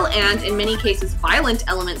surreal and, in many cases, violent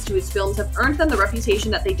elements to his films have earned them the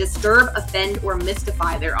reputation that they disturb, offend, or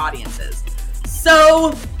mystify their audiences.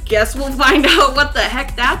 So, guess we'll find out what the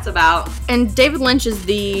heck that's about. And David Lynch is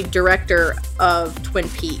the director of Twin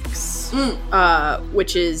Peaks,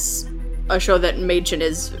 which is a show that Machen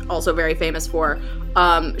is also very famous for.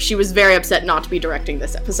 She was very upset not to be directing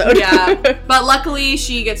this episode. Yeah, but luckily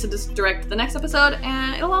she gets to direct the next episode,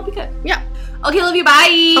 and it'll all be good. Yeah. Okay, love you,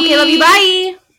 bye! Okay, love you, bye!